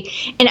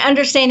community and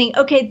understanding,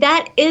 okay,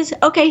 I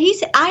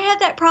have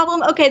that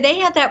problem. Okay, they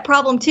have that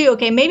problem too.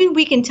 Okay, maybe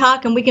we can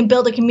talk and we can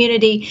build a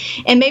community,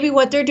 and maybe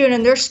what they're doing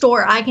in their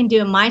store, I can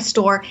do in my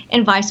store,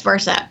 and vice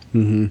versa.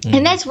 Mm-hmm.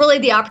 And that's really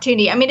the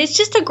opportunity. I mean, it's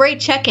just a great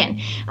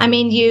check-in. I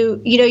mean,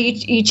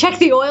 you check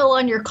the oil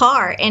on your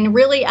car, and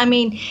really, I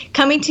mean,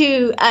 coming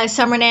to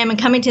Summer NAMM and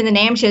coming to the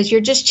NAMM shows,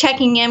 you're just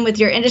checking in with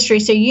your industry,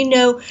 so you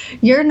know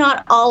you're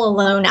not all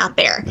alone out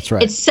there. That's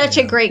right. It's such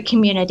a great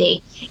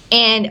community.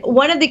 And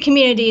one of the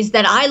communities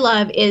that I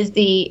love is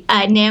the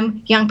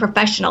NAMM Young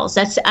Professionals.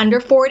 That's under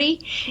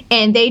 40,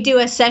 and they do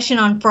a session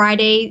on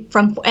Friday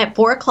at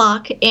 4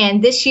 o'clock.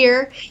 And this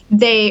year,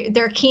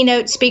 their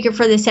keynote speaker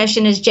for the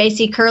session is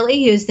J.C.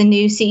 Curley, who's the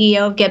new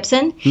CEO of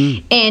Gibson,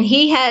 and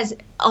he has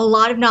a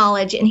lot of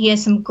knowledge, and he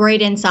has some great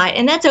insight,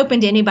 and that's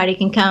open to anybody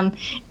can come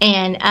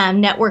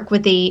and network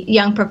with the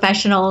young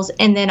professionals.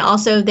 And then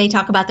also they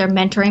talk about their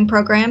mentoring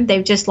program.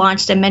 They've just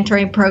launched a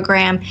mentoring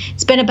program.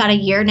 It's been about a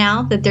year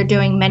now that they're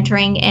doing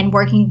mentoring and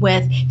working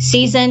with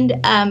seasoned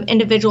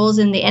individuals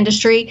in the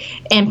industry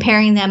and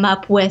pairing them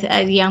up with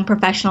young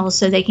professionals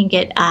so they can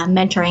get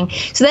mentoring.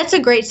 So that's a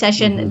great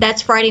session. Mm-hmm.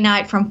 That's Friday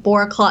night from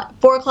 4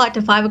 o'clock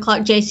to 5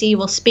 o'clock. JC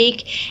will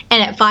speak,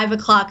 and at 5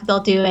 o'clock they'll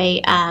do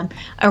a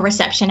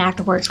reception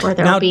afterwards. Where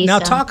there will be now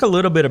talk a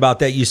little bit about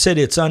that. You said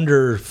it's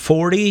under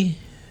 40.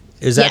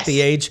 Is that the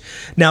age?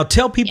 Now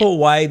tell people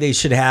why they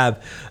should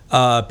have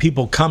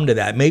people come to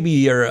that. Maybe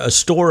you're a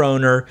store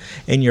owner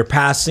and you're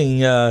passing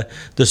the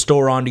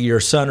store on to your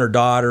son or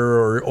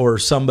daughter or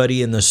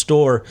somebody in the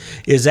store.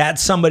 Is that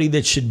somebody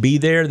that should be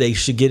there? They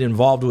should get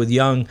involved with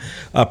young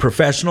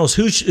professionals.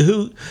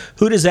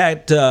 Who does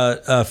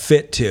that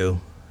fit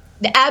to?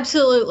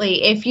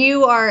 Absolutely. If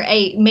you are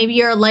maybe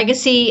you're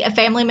a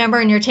family member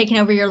and you're taking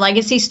over your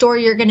legacy store,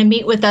 you're going to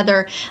meet with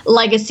other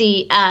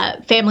legacy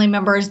family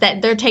members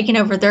that they're taking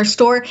over their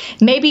store.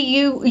 Maybe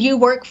you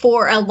work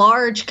for a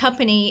large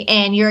company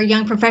and you're a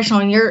young professional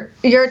and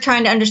you're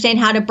trying to understand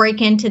how to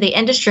break into the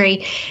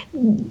industry.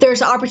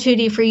 There's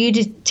opportunity for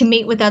you to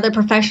meet with other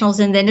professionals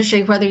in the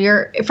industry, whether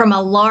you're from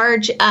a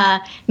large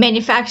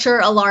manufacturer,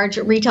 a large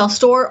retail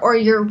store, or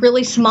you're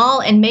really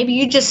small and maybe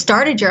you just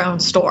started your own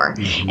store.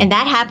 Mm-hmm. And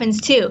that happens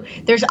too.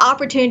 There's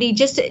opportunity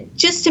just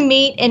to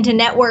meet and to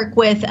network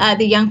with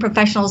the young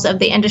professionals of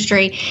the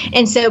industry.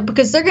 And so,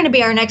 because they're going to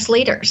be our next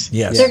leaders.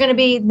 Yes. They're going to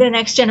be the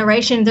next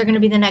generation. They're going to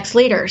be the next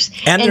leaders.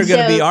 And they're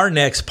going to be our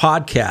next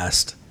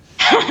podcast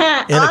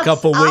in a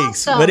couple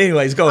weeks. But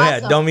anyways, go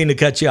ahead. Don't mean to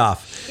cut you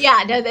off.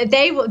 Yeah, no,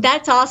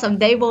 that's awesome.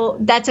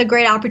 That's a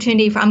great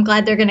opportunity. I'm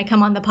glad they're going to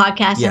come on the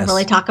podcast and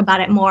really talk about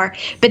it more.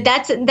 But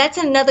that's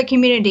another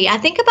community. I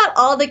think about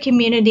all the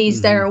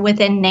communities that are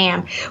within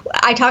NAMM.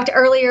 I talked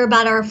earlier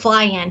about our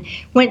fly-in.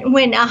 When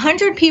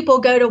 100 people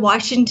go to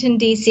Washington,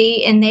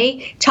 D.C., and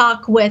they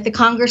talk with the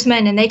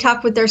congressmen and they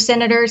talk with their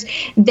senators,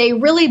 they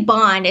really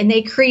bond and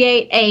they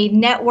create a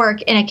network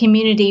and a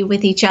community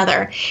with each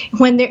other.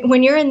 When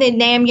you're in the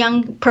NAMM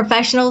Young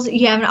Professionals,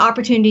 you have an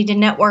opportunity to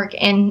network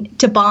and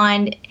to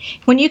bond.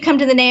 When you come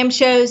to the NAMM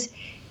shows,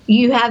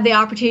 you have the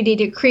opportunity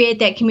to create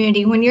that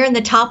community. When you're in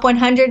the top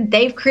 100,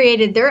 they've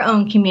created their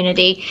own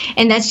community,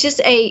 and it's just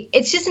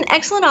an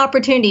excellent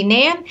opportunity.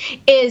 NAMM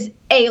is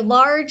a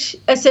large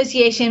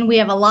association. We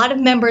have a lot of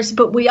members,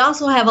 but we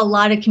also have a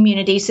lot of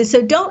communities.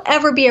 So don't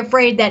ever be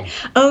afraid that,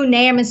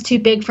 NAMM is too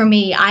big for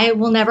me. I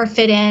will never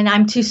fit in.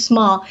 I'm too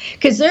small.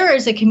 Because there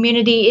is a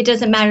community. It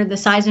doesn't matter the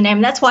size of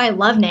NAMM. That's why I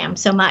love NAMM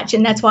so much,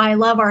 and that's why I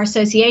love our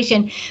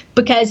association,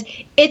 because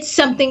it's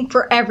something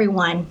for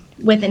everyone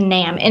within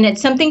NAMM, and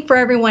it's something for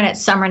everyone at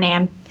Summer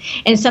NAMM, and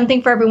it's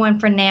something for everyone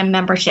for NAMM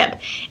membership.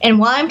 And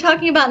while I'm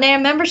talking about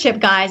NAMM membership,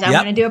 guys, I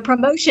want to do a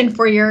promotion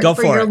for your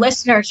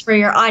listeners, for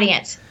your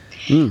audience.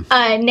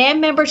 NAMM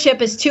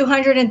membership is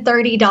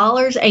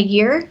 $230 a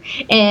year,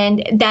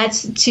 and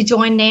that's to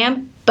join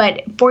NAMM.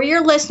 But for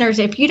your listeners,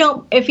 if you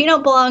don't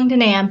belong to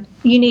NAMM,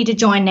 you need to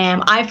join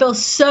NAMM. I feel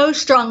so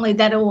strongly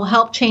that it will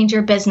help change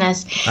your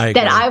business. That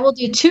I will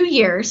do 2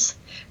 years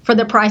for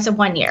the price of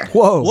 1 year.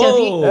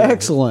 Whoa,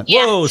 excellent.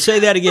 Yeah. Whoa, say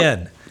that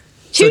again.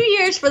 2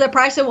 years for the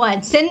price of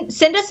one. Send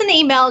us an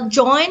email,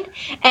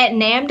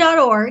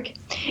 join@namm.org,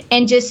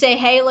 and just say,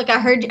 hey, look, I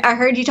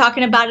heard you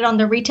talking about it on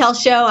the retail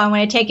show. I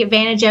want to take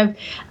advantage of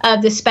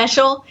the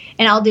special,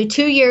 and I'll do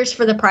 2 years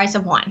for the price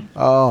of one.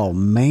 Oh,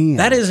 man.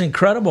 That is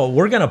incredible.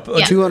 We're going to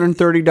put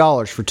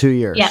 $230 for 2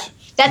 years. Yeah.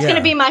 That's going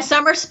to be my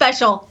summer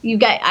special. You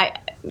got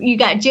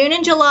June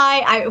and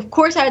July. Of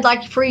course, I'd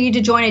like for you to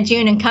join in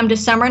June and come to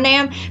Summer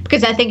NAMM,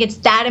 because I think it's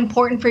that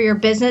important for your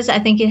business. I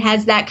think it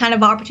has that kind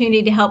of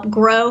opportunity to help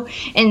grow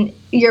in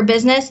your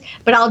business.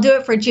 But I'll do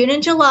it for June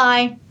and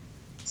July.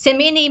 send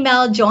me an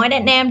email,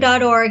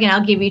 join@namm.org, and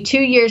I'll give you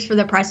 2 years for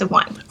the price of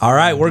one. All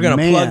right, we're going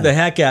to plug the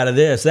heck out of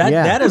this.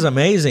 That is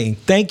amazing.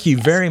 Thank you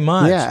very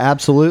much. Yeah,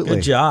 absolutely.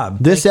 Good job.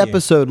 This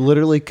episode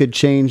literally could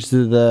change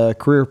the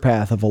career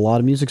path of a lot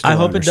of music store I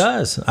hope owners. it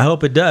does. I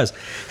hope it does.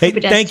 Hey,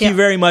 thank you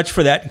very much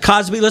for that.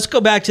 Causby, let's go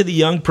back to the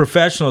young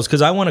professionals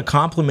because I want to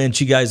compliment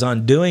you guys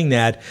on doing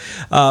that.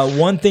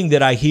 One thing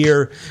that I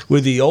hear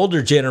with the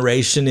older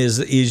generation is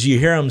you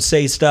hear them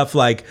say stuff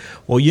like,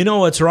 well, you know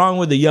what's wrong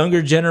with the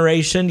younger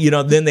generation?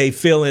 Then they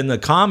fill in the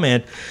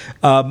comment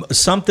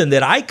something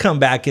that I come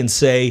back and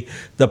say,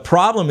 the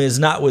problem is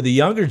not with the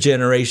younger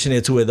generation,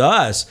 it's with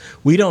us.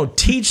 We don't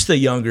teach the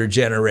younger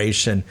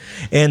generation.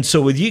 And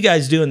so with you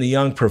guys doing the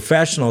young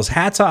professionals,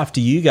 hats off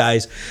to you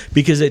guys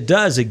because it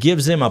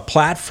gives them a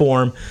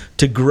platform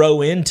to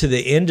grow into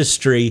the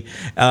industry.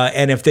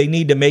 And if they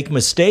need to make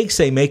mistakes,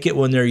 they make it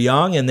when they're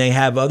young and they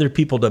have other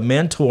people to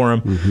mentor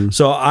them. Mm-hmm.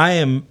 So I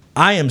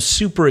am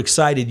super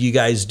excited you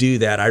guys do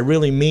that. I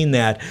really mean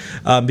that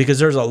because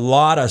there's a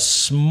lot of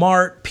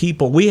smart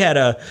people. We had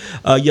a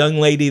young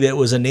lady that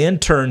was an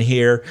intern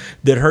here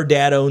that her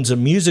dad owns a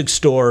music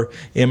store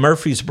in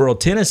Murfreesboro,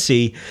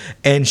 Tennessee,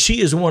 and she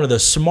is one of the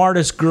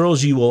smartest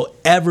girls you will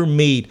ever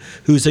meet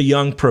who's a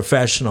young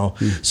professional.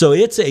 Mm. So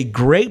it's a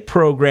great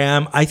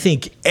program. I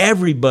think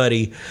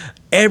everybody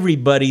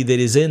that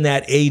is in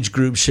that age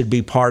group should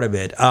be part of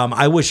it.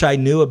 I wish I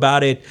knew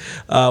about it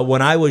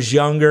when I was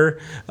younger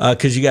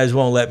because you guys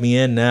won't let me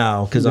in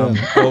now because I'm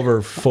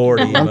over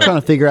 40. I'm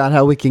trying to figure out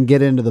how we can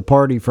get into the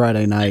party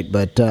Friday night,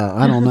 but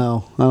I don't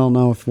know. I don't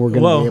know if we're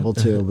going to be able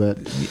to. But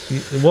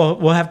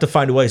we'll have to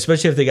find a way,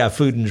 especially if they got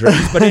food and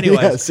drinks. But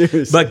anyway,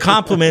 but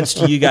compliments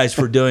to you guys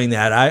for doing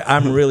that.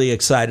 I'm really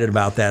excited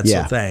about that,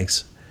 so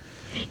thanks.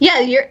 Yeah,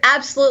 you're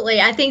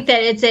absolutely. I think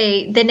that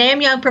the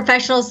NAMM Young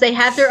Professionals, they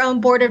have their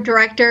own board of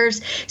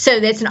directors. So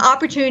it's an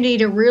opportunity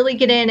to really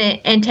get in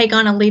and take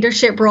on a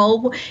leadership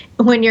role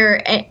when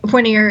you're a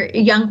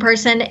young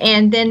person.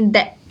 And then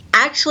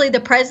actually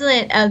the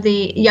president of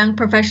the Young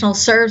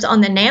Professionals serves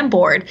on the NAMM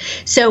board.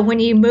 So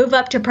when you move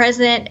up to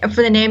president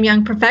for the NAMM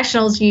Young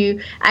Professionals,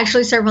 you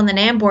actually serve on the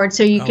NAMM board.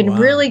 So you can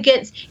really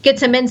get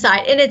some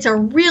insight. And it's a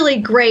really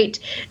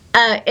great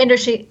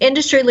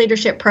industry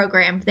leadership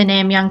program, the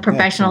NAMM Young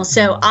Professionals.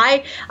 So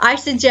I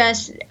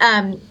suggest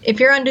if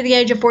you're under the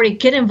age of 40,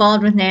 get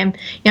involved with NAMM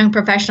Young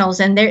Professionals,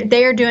 and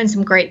they are doing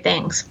some great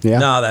things. Yeah.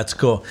 No, that's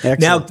cool.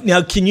 Excellent.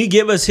 Now, can you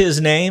give us his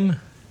name?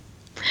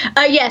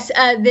 Yes,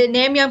 the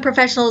NAMM Young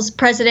Professionals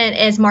president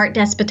is Mark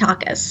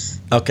Despotakis.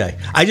 Okay.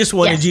 I just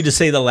wanted you to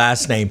say the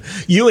last name.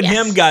 You and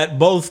him got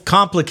both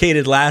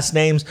complicated last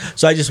names,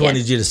 so I just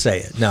wanted you to say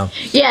it. No.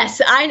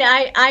 Yes,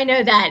 I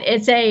know that.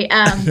 It's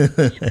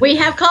we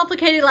have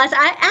complicated last.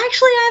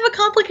 I have a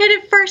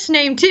complicated first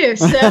name too.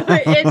 So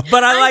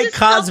but I like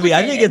Causby.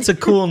 I think it's a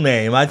cool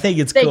name. I think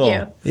it's cool.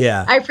 Thank you.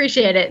 Yeah. I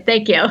appreciate it.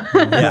 Thank you.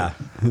 Yeah.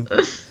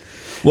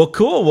 Well,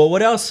 cool. Well,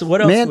 what else?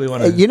 Man, do we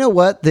want to? You know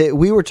what?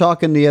 We were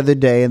talking the other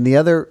day, and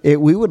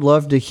we would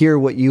love to hear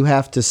what you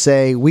have to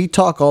say. We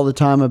talk all the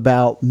time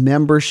about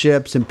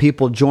memberships and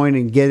people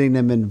joining, getting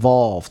them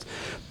involved,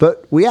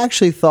 but we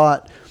actually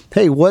thought,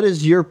 hey, what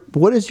is your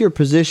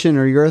position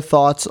or your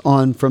thoughts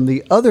on from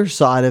the other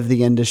side of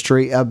the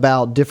industry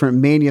about different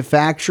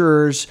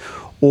manufacturers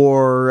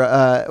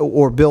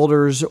or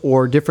builders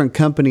or different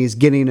companies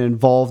getting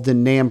involved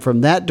in NAMM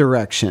from that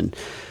direction?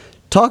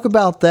 Talk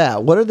about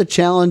that. What are the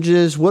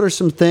challenges? What are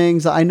some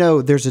things? I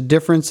know there's a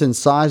difference in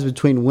size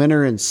between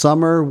winter and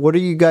summer. What are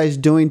you guys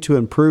doing to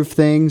improve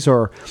things,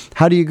 or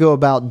how do you go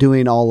about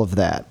doing all of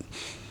that?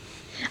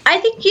 I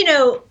think,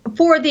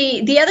 for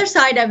the other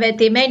side of it,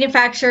 the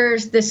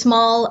manufacturers, the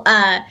small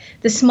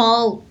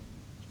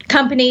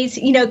companies,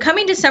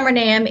 coming to Summer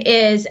NAMM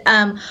is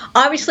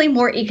obviously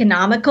more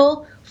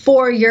economical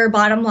for your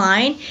bottom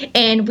line,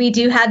 and we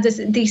do have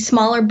these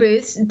smaller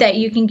booths that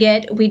you can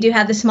get. We do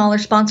have the smaller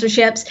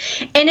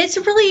sponsorships, and it's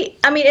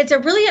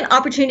really an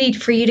opportunity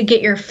for you to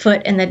get your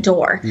foot in the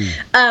door.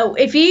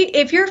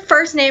 If your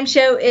first NAMM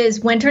show is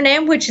Winter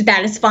NAMM, which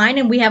that is fine,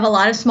 and we have a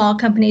lot of small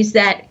companies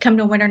that come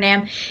to Winter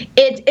NAMM,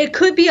 it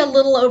could be a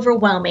little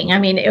overwhelming. I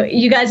mean,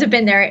 you guys have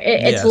been there;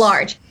 it's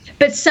large.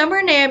 But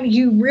Summer NAMM,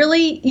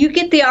 you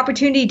get the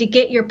opportunity to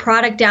get your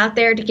product out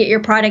there, to get your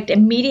product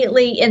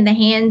immediately in the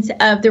hands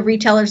of the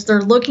retailers.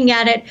 They're looking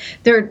at it,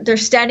 they're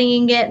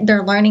studying it,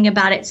 they're learning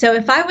about it. So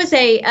if I was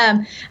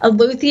a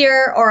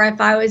luthier or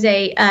if I was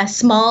a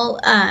small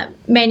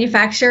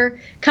manufacturer,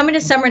 coming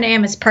to Summer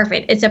NAMM is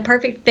perfect. It's a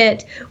perfect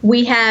fit.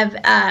 We have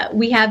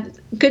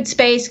good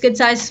space, good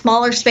size,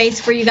 smaller space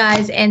for you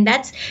guys, and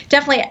that's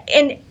definitely.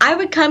 And I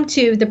would come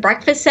to the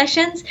breakfast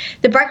sessions.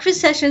 The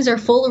breakfast sessions are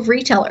full of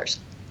retailers.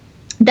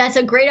 that's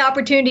a great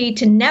opportunity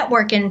to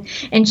network and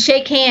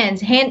shake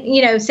hands,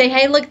 say,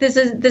 hey, look, this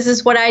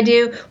is what I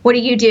do. What do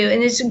you do?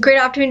 And it's a great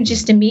opportunity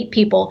just to meet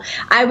people.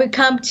 I would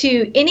come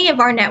to any of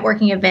our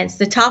networking events,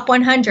 the Top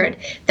 100.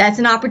 That's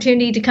an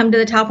opportunity to come to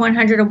the Top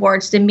 100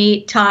 awards, to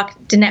meet, talk,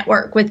 to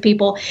network with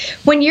people.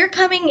 When you're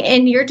coming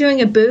and you're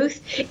doing a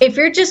booth, if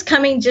you're just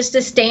coming just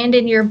to stand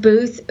in your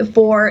booth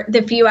for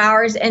the few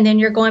hours and then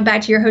you're going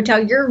back to your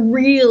hotel, you're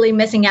really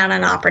missing out on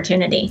an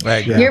opportunity.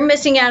 Right, yeah. You're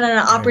missing out on an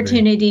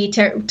opportunity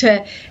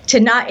to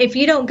not, if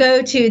you don't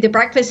go to the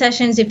breakfast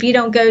sessions, if you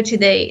don't go to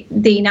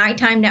the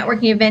nighttime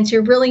networking events,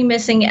 you're really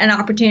missing an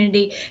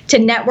opportunity to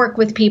network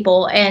with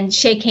people and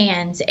shake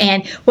hands.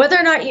 And whether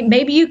or not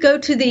maybe you go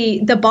to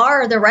the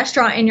bar or the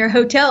restaurant in your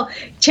hotel,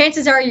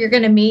 chances are you're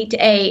going to meet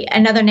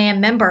another NAMM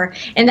member,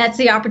 and that's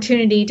the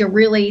opportunity to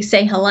really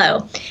say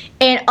hello.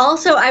 And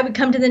also, I would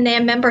come to the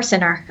NAMM Member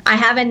Center. I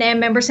have a NAMM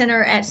Member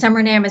Center at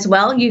Summer NAMM as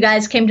well. You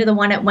guys came to the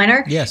one at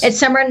Winter. Yes. At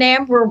Summer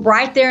NAMM, we're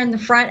right there in the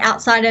front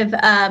outside of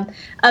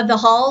the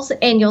halls,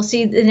 and you'll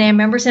see the NAMM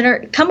Member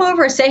Center. Come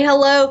over, say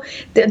hello.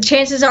 The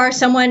chances are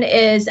someone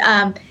is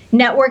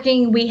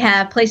networking. We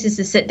have places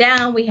to sit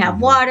down. We have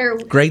water.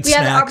 Great we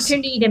snacks. have the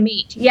opportunity to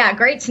meet. Yeah,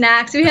 great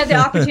snacks. We have the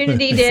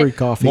opportunity to Free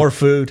coffee. More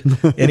food.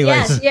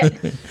 Anyways. Yes,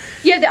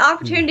 you have the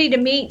opportunity to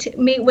meet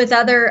with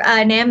other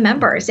NAMM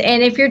members.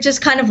 And if you're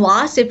just kind of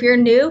lost, if you're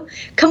new,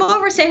 come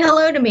over, say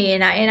hello to me,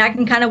 and I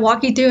can kind of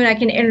walk you through, and I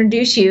can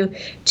introduce you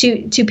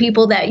to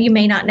people that you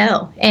may not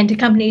know, and to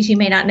companies you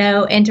may not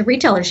know, and to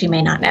retailers you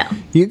may not know.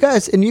 You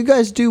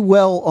guys do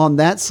well on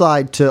that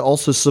side to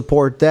also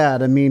support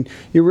that. I mean,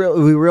 we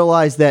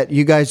realize that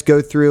you guys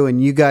go through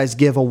and you guys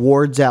give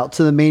awards out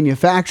to the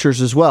manufacturers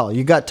as well.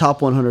 You got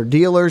top 100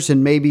 dealers,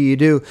 and maybe you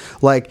do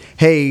like,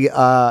 hey,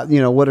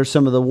 what are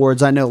some of the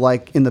awards? I know,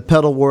 like in the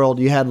pedal world,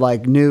 you had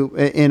like new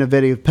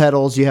innovative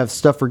pedals. You have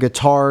stuff for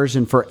guitars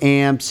and for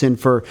amps and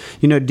for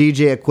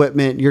DJ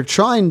equipment. You're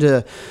trying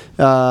to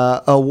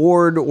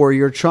award, or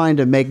you're trying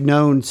to make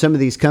known some of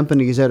these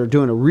companies that are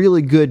doing a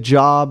really good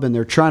job, and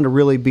they're trying to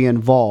really be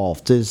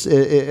involved.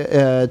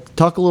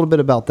 Talk a little bit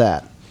about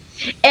that.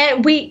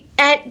 And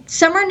at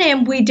Summer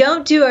NAMM, we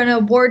don't do an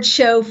award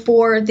show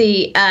for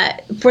the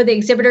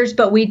exhibitors,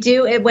 but we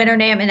do at Winter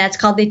NAMM, and that's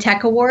called the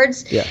Tech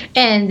Awards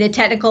and the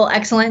Technical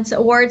Excellence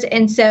Awards.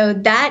 And so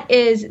that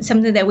is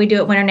something that we do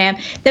at Winter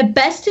NAMM. The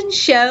Best in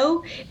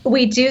Show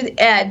we do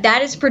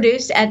that is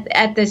produced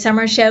at the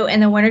Summer Show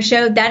and the Winter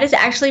Show. That is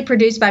actually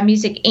produced by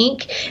Music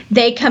Inc.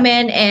 They come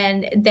in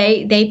and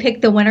they pick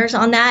the winners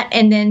on that,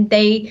 and then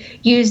they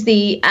use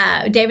the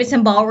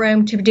Davidson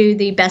Ballroom to do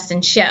the Best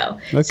in Show.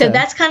 Okay. So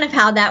that's kind of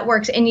how that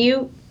works. And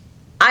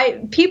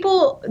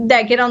people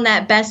that get on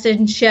that Best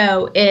in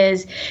Show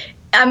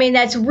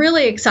that's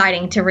really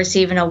exciting to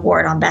receive an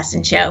award on Best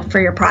in Show for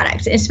your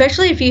products,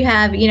 especially if you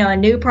have, a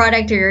new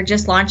product or you're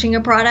just launching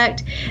a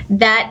product.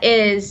 That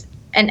is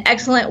an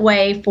excellent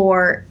way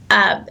for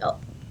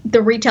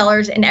the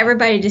retailers and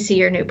everybody to see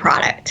your new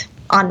product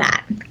on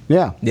that.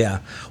 Yeah.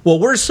 Yeah. Well,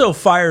 we're so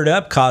fired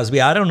up, Causby.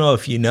 I don't know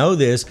if you know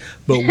this,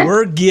 but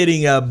we're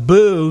getting a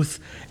booth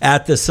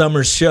at the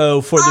summer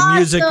show for the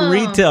music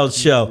retail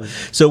show.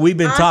 So we've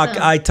been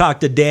I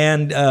talked to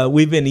Dan.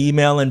 We've been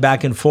emailing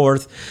back and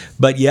forth,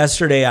 but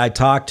yesterday I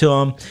talked to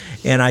him,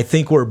 and I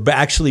think we're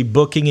actually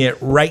booking it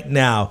right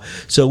now.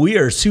 So we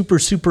are super,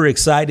 super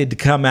excited to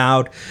come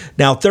out.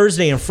 Now,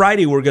 Thursday and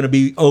Friday, we're going to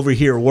be over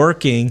here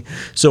working,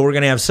 so we're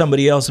going to have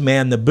somebody else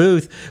man the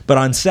booth. But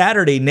on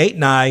Saturday, Nate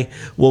and I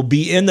will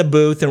be in the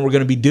booth, and we're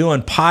going to be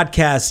doing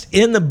podcasts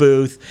in the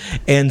booth.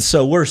 And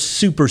so we're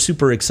super,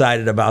 super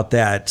excited about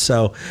that.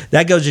 So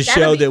that goes to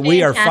show that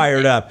we are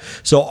fired up.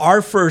 So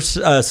our first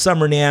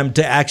Summer NAMM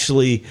to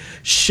actually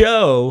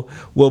show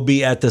will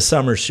be at the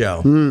Summer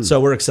Show.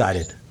 So we're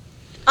excited.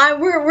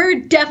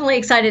 We're definitely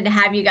excited to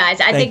have you guys.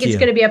 I think it's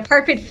going to be a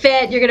perfect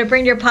fit. You're going to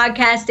bring your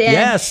podcast in.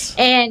 Yes.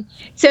 And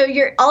so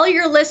all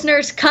your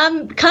listeners,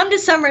 come to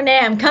Summer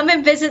NAMM. Come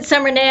and visit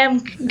Summer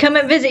NAMM. Come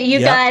and visit you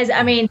guys.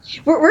 I mean,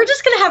 we're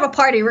just going to have a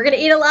party. We're going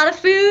to eat a lot of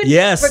food.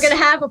 Yes. We're going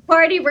to have a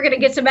party. We're going to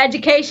get some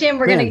education.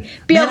 We're going to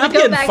be able to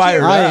go back fired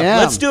here. up.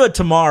 Let's do it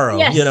tomorrow.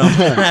 Yes.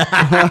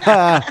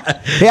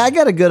 Hey, I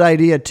got a good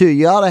idea too.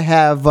 You ought to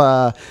have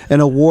an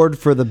award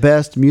for the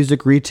best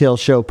music retail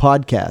show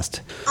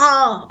podcast.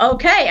 Oh,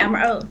 okay.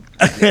 Write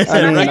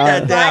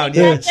that down.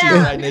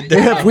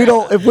 If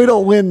we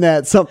don't win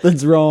that,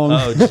 something's wrong.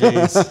 Oh,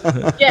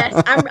 jeez.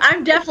 Yes,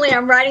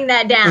 I'm writing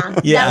that down.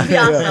 Yeah.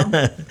 That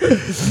would be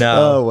awesome. No.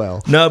 Oh,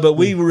 well. No, but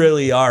we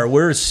really are.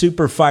 We're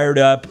super fired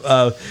up.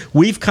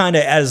 We've kind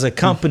of, as a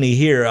company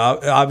here,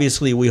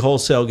 obviously we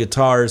wholesale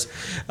guitars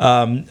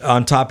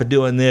on top of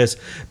doing this,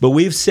 but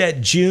we've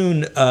set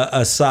June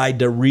aside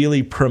to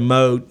really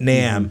promote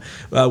NAMM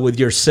with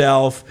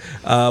yourself.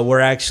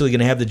 We're actually going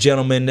to have the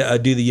gentleman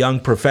do the Young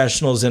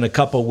Professionals in a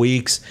couple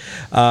weeks,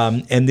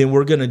 and then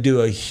we're going to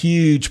do a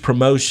huge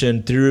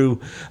promotion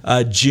through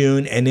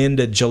June and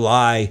into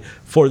July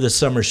for the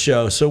summer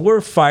show. So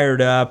we're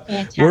fired up.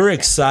 Fantastic. We're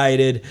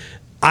excited.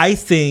 I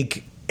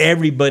think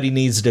everybody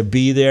needs to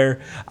be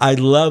there. I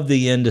love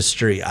the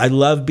industry. I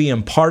love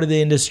being part of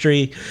the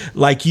industry.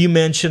 Like you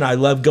mentioned, I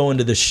love going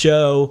to the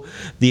show,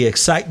 the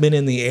excitement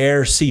in the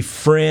air, see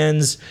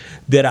friends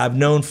that I've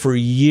known for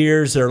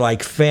years. They're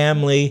like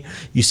family.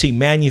 You see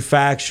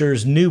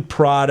manufacturers, new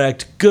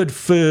product, good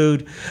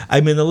food. I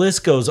mean, the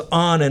list goes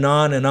on and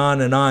on and on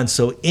and on.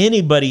 So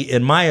anybody,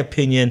 in my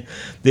opinion,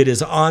 that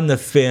is on the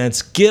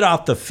fence, get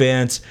off the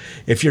fence.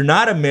 If you're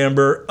not a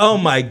member, oh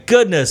my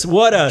goodness,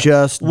 what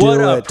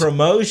a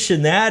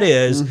promotion that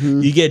is.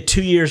 Mm-hmm. You get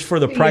 2 years for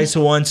the price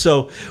of one.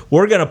 So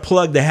we're going to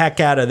plug the heck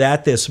out of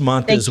that this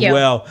month as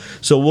well.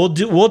 So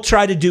we'll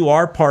try to do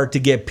our part to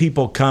get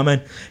people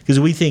coming, because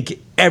we think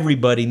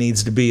everybody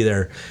needs to be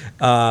there.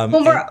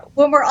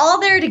 When we're all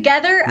there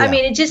together, I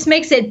mean, it just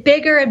makes it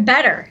bigger and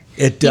better.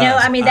 It does. You know,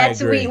 I mean,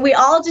 that's we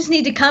all just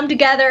need to come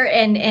together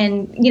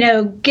and you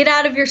know, get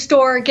out of your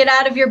store, get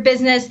out of your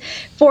business,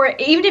 for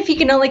even if you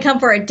can only come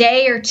for a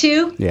day or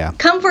two. Yeah,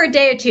 come for a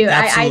day or two.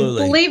 I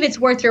believe it's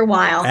worth your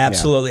while.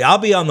 Absolutely. I'll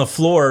be on the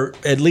floor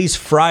at least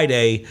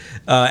Friday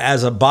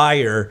as a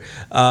buyer,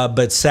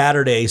 but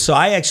Saturday. So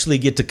I actually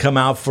get to come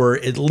out for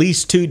at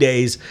least 2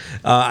 days.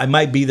 I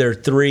might be there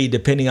 3,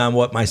 depending on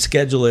what my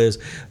schedule is.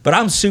 But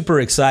I'm super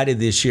excited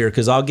this year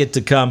because I'll get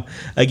to come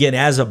again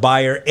as a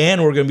buyer,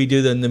 and we're going to be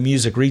doing the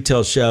music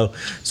retail show.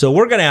 So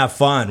we're going to have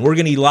fun. We're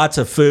going to eat lots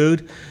of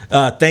food.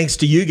 Thanks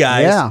to you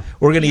guys. Yeah.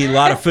 We're going to eat a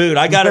lot of food.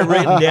 I got it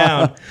written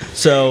down.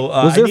 So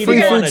was there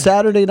free food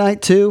Saturday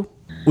night too?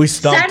 We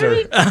stumped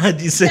her.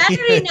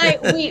 Saturday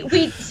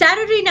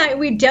night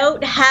we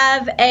don't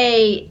have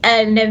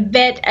an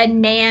event, a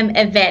NAMM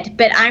event,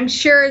 but I'm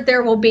sure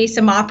there will be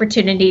some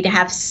opportunity to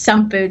have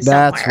some food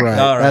somewhere. That's right.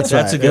 All right.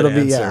 That's a good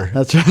answer.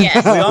 That's right.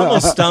 Yes. We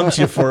almost stumped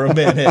you for a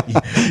minute.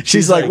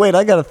 She's like, wait,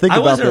 I got to think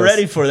about this. I wasn't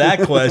ready for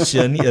that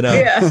question, you know.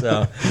 Yeah.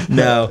 So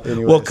no.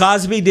 Well,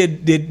 Causby,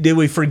 did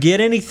we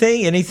forget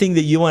anything? Anything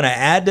that you want to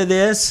add to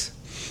this?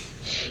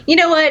 You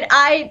know what?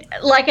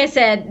 Like I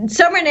said,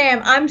 Summer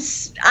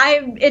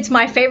NAMM. It's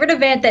my favorite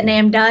event that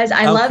NAMM does.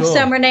 I love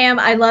Summer NAMM.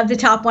 I love the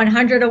Top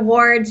 100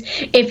 awards.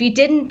 If you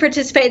didn't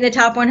participate in the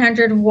Top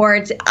 100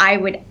 awards, I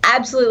would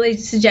absolutely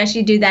suggest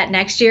you do that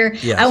next year.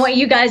 Yes. I want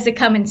you guys to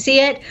come and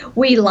see it.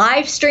 We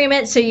live stream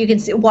it, so you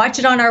can watch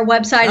it on our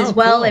website as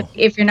well. Cool.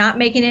 If you're not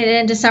making it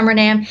into Summer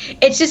NAMM,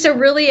 it's just a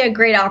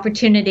great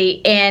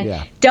opportunity.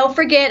 And don't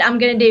forget, I'm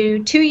going to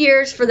do 2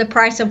 years for the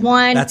price of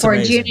one. That's for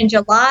amazing. June and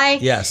July.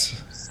 Yes.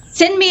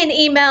 Send me an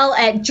email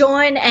at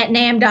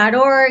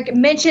join@namm.org.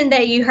 Mention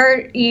that you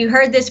heard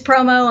this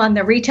promo on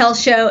the retail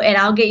show, and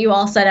I'll get you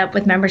all set up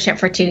with membership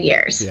for 2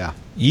 years. Yeah,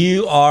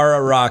 you are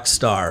a rock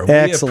star.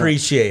 Excellent. We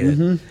appreciate it.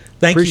 Mm-hmm.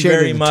 Thank you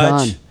very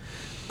much.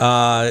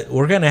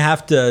 We're going to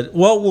have to.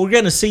 Well, we're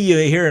going to see you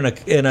here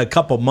in a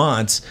couple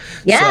months.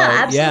 Yeah, so,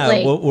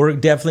 absolutely. Yeah, we're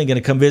definitely going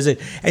to come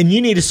visit, and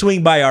you need to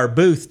swing by our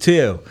booth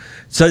too.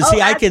 So,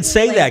 see, I can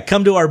say that.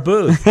 Come to our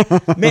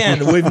booth.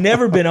 Man, we've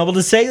never been able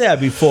to say that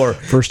before.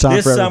 First time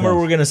this for summer,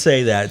 we're going to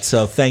say that.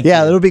 So, thank you.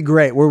 Yeah, it'll be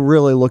great. We're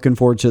really looking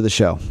forward to the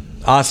show.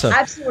 Awesome.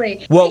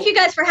 Absolutely. Well, thank you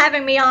guys for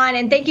having me on,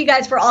 and thank you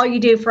guys for all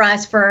you do for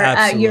us, for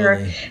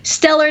your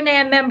stellar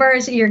NAMM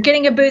members. You're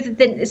getting a booth at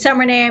the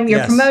Summer NAMM.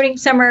 You're promoting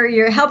Summer.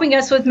 You're helping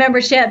us with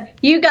membership.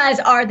 You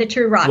guys are the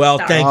true rock stars.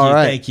 Thank you.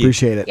 Thank you.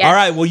 Appreciate it. Yes. All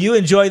right. Well, you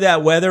enjoy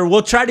that weather.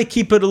 We'll try to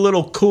keep it a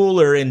little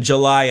cooler in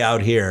July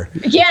out here.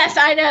 Yes,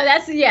 I know.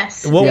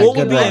 Yes. Well, we'll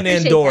be in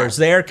indoors.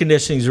 The air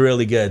conditioning is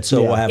really good,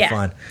 so we'll have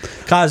fun.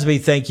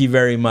 Causby, thank you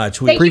very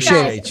much. We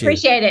appreciate you.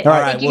 Appreciate it. All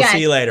right. We'll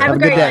see you later. Have a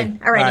great one.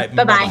 All right.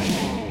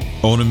 Bye-bye.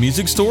 Own a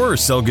music store or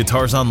sell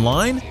guitars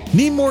online?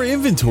 Need more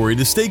inventory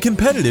to stay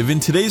competitive in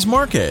today's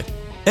market?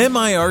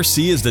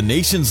 MIRC is the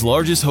nation's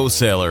largest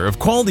wholesaler of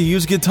quality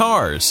used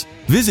guitars.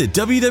 Visit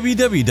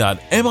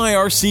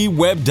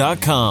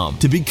www.mircweb.com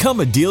to become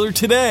a dealer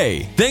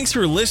today. Thanks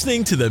for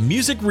listening to the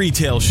Music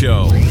Retail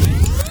Show.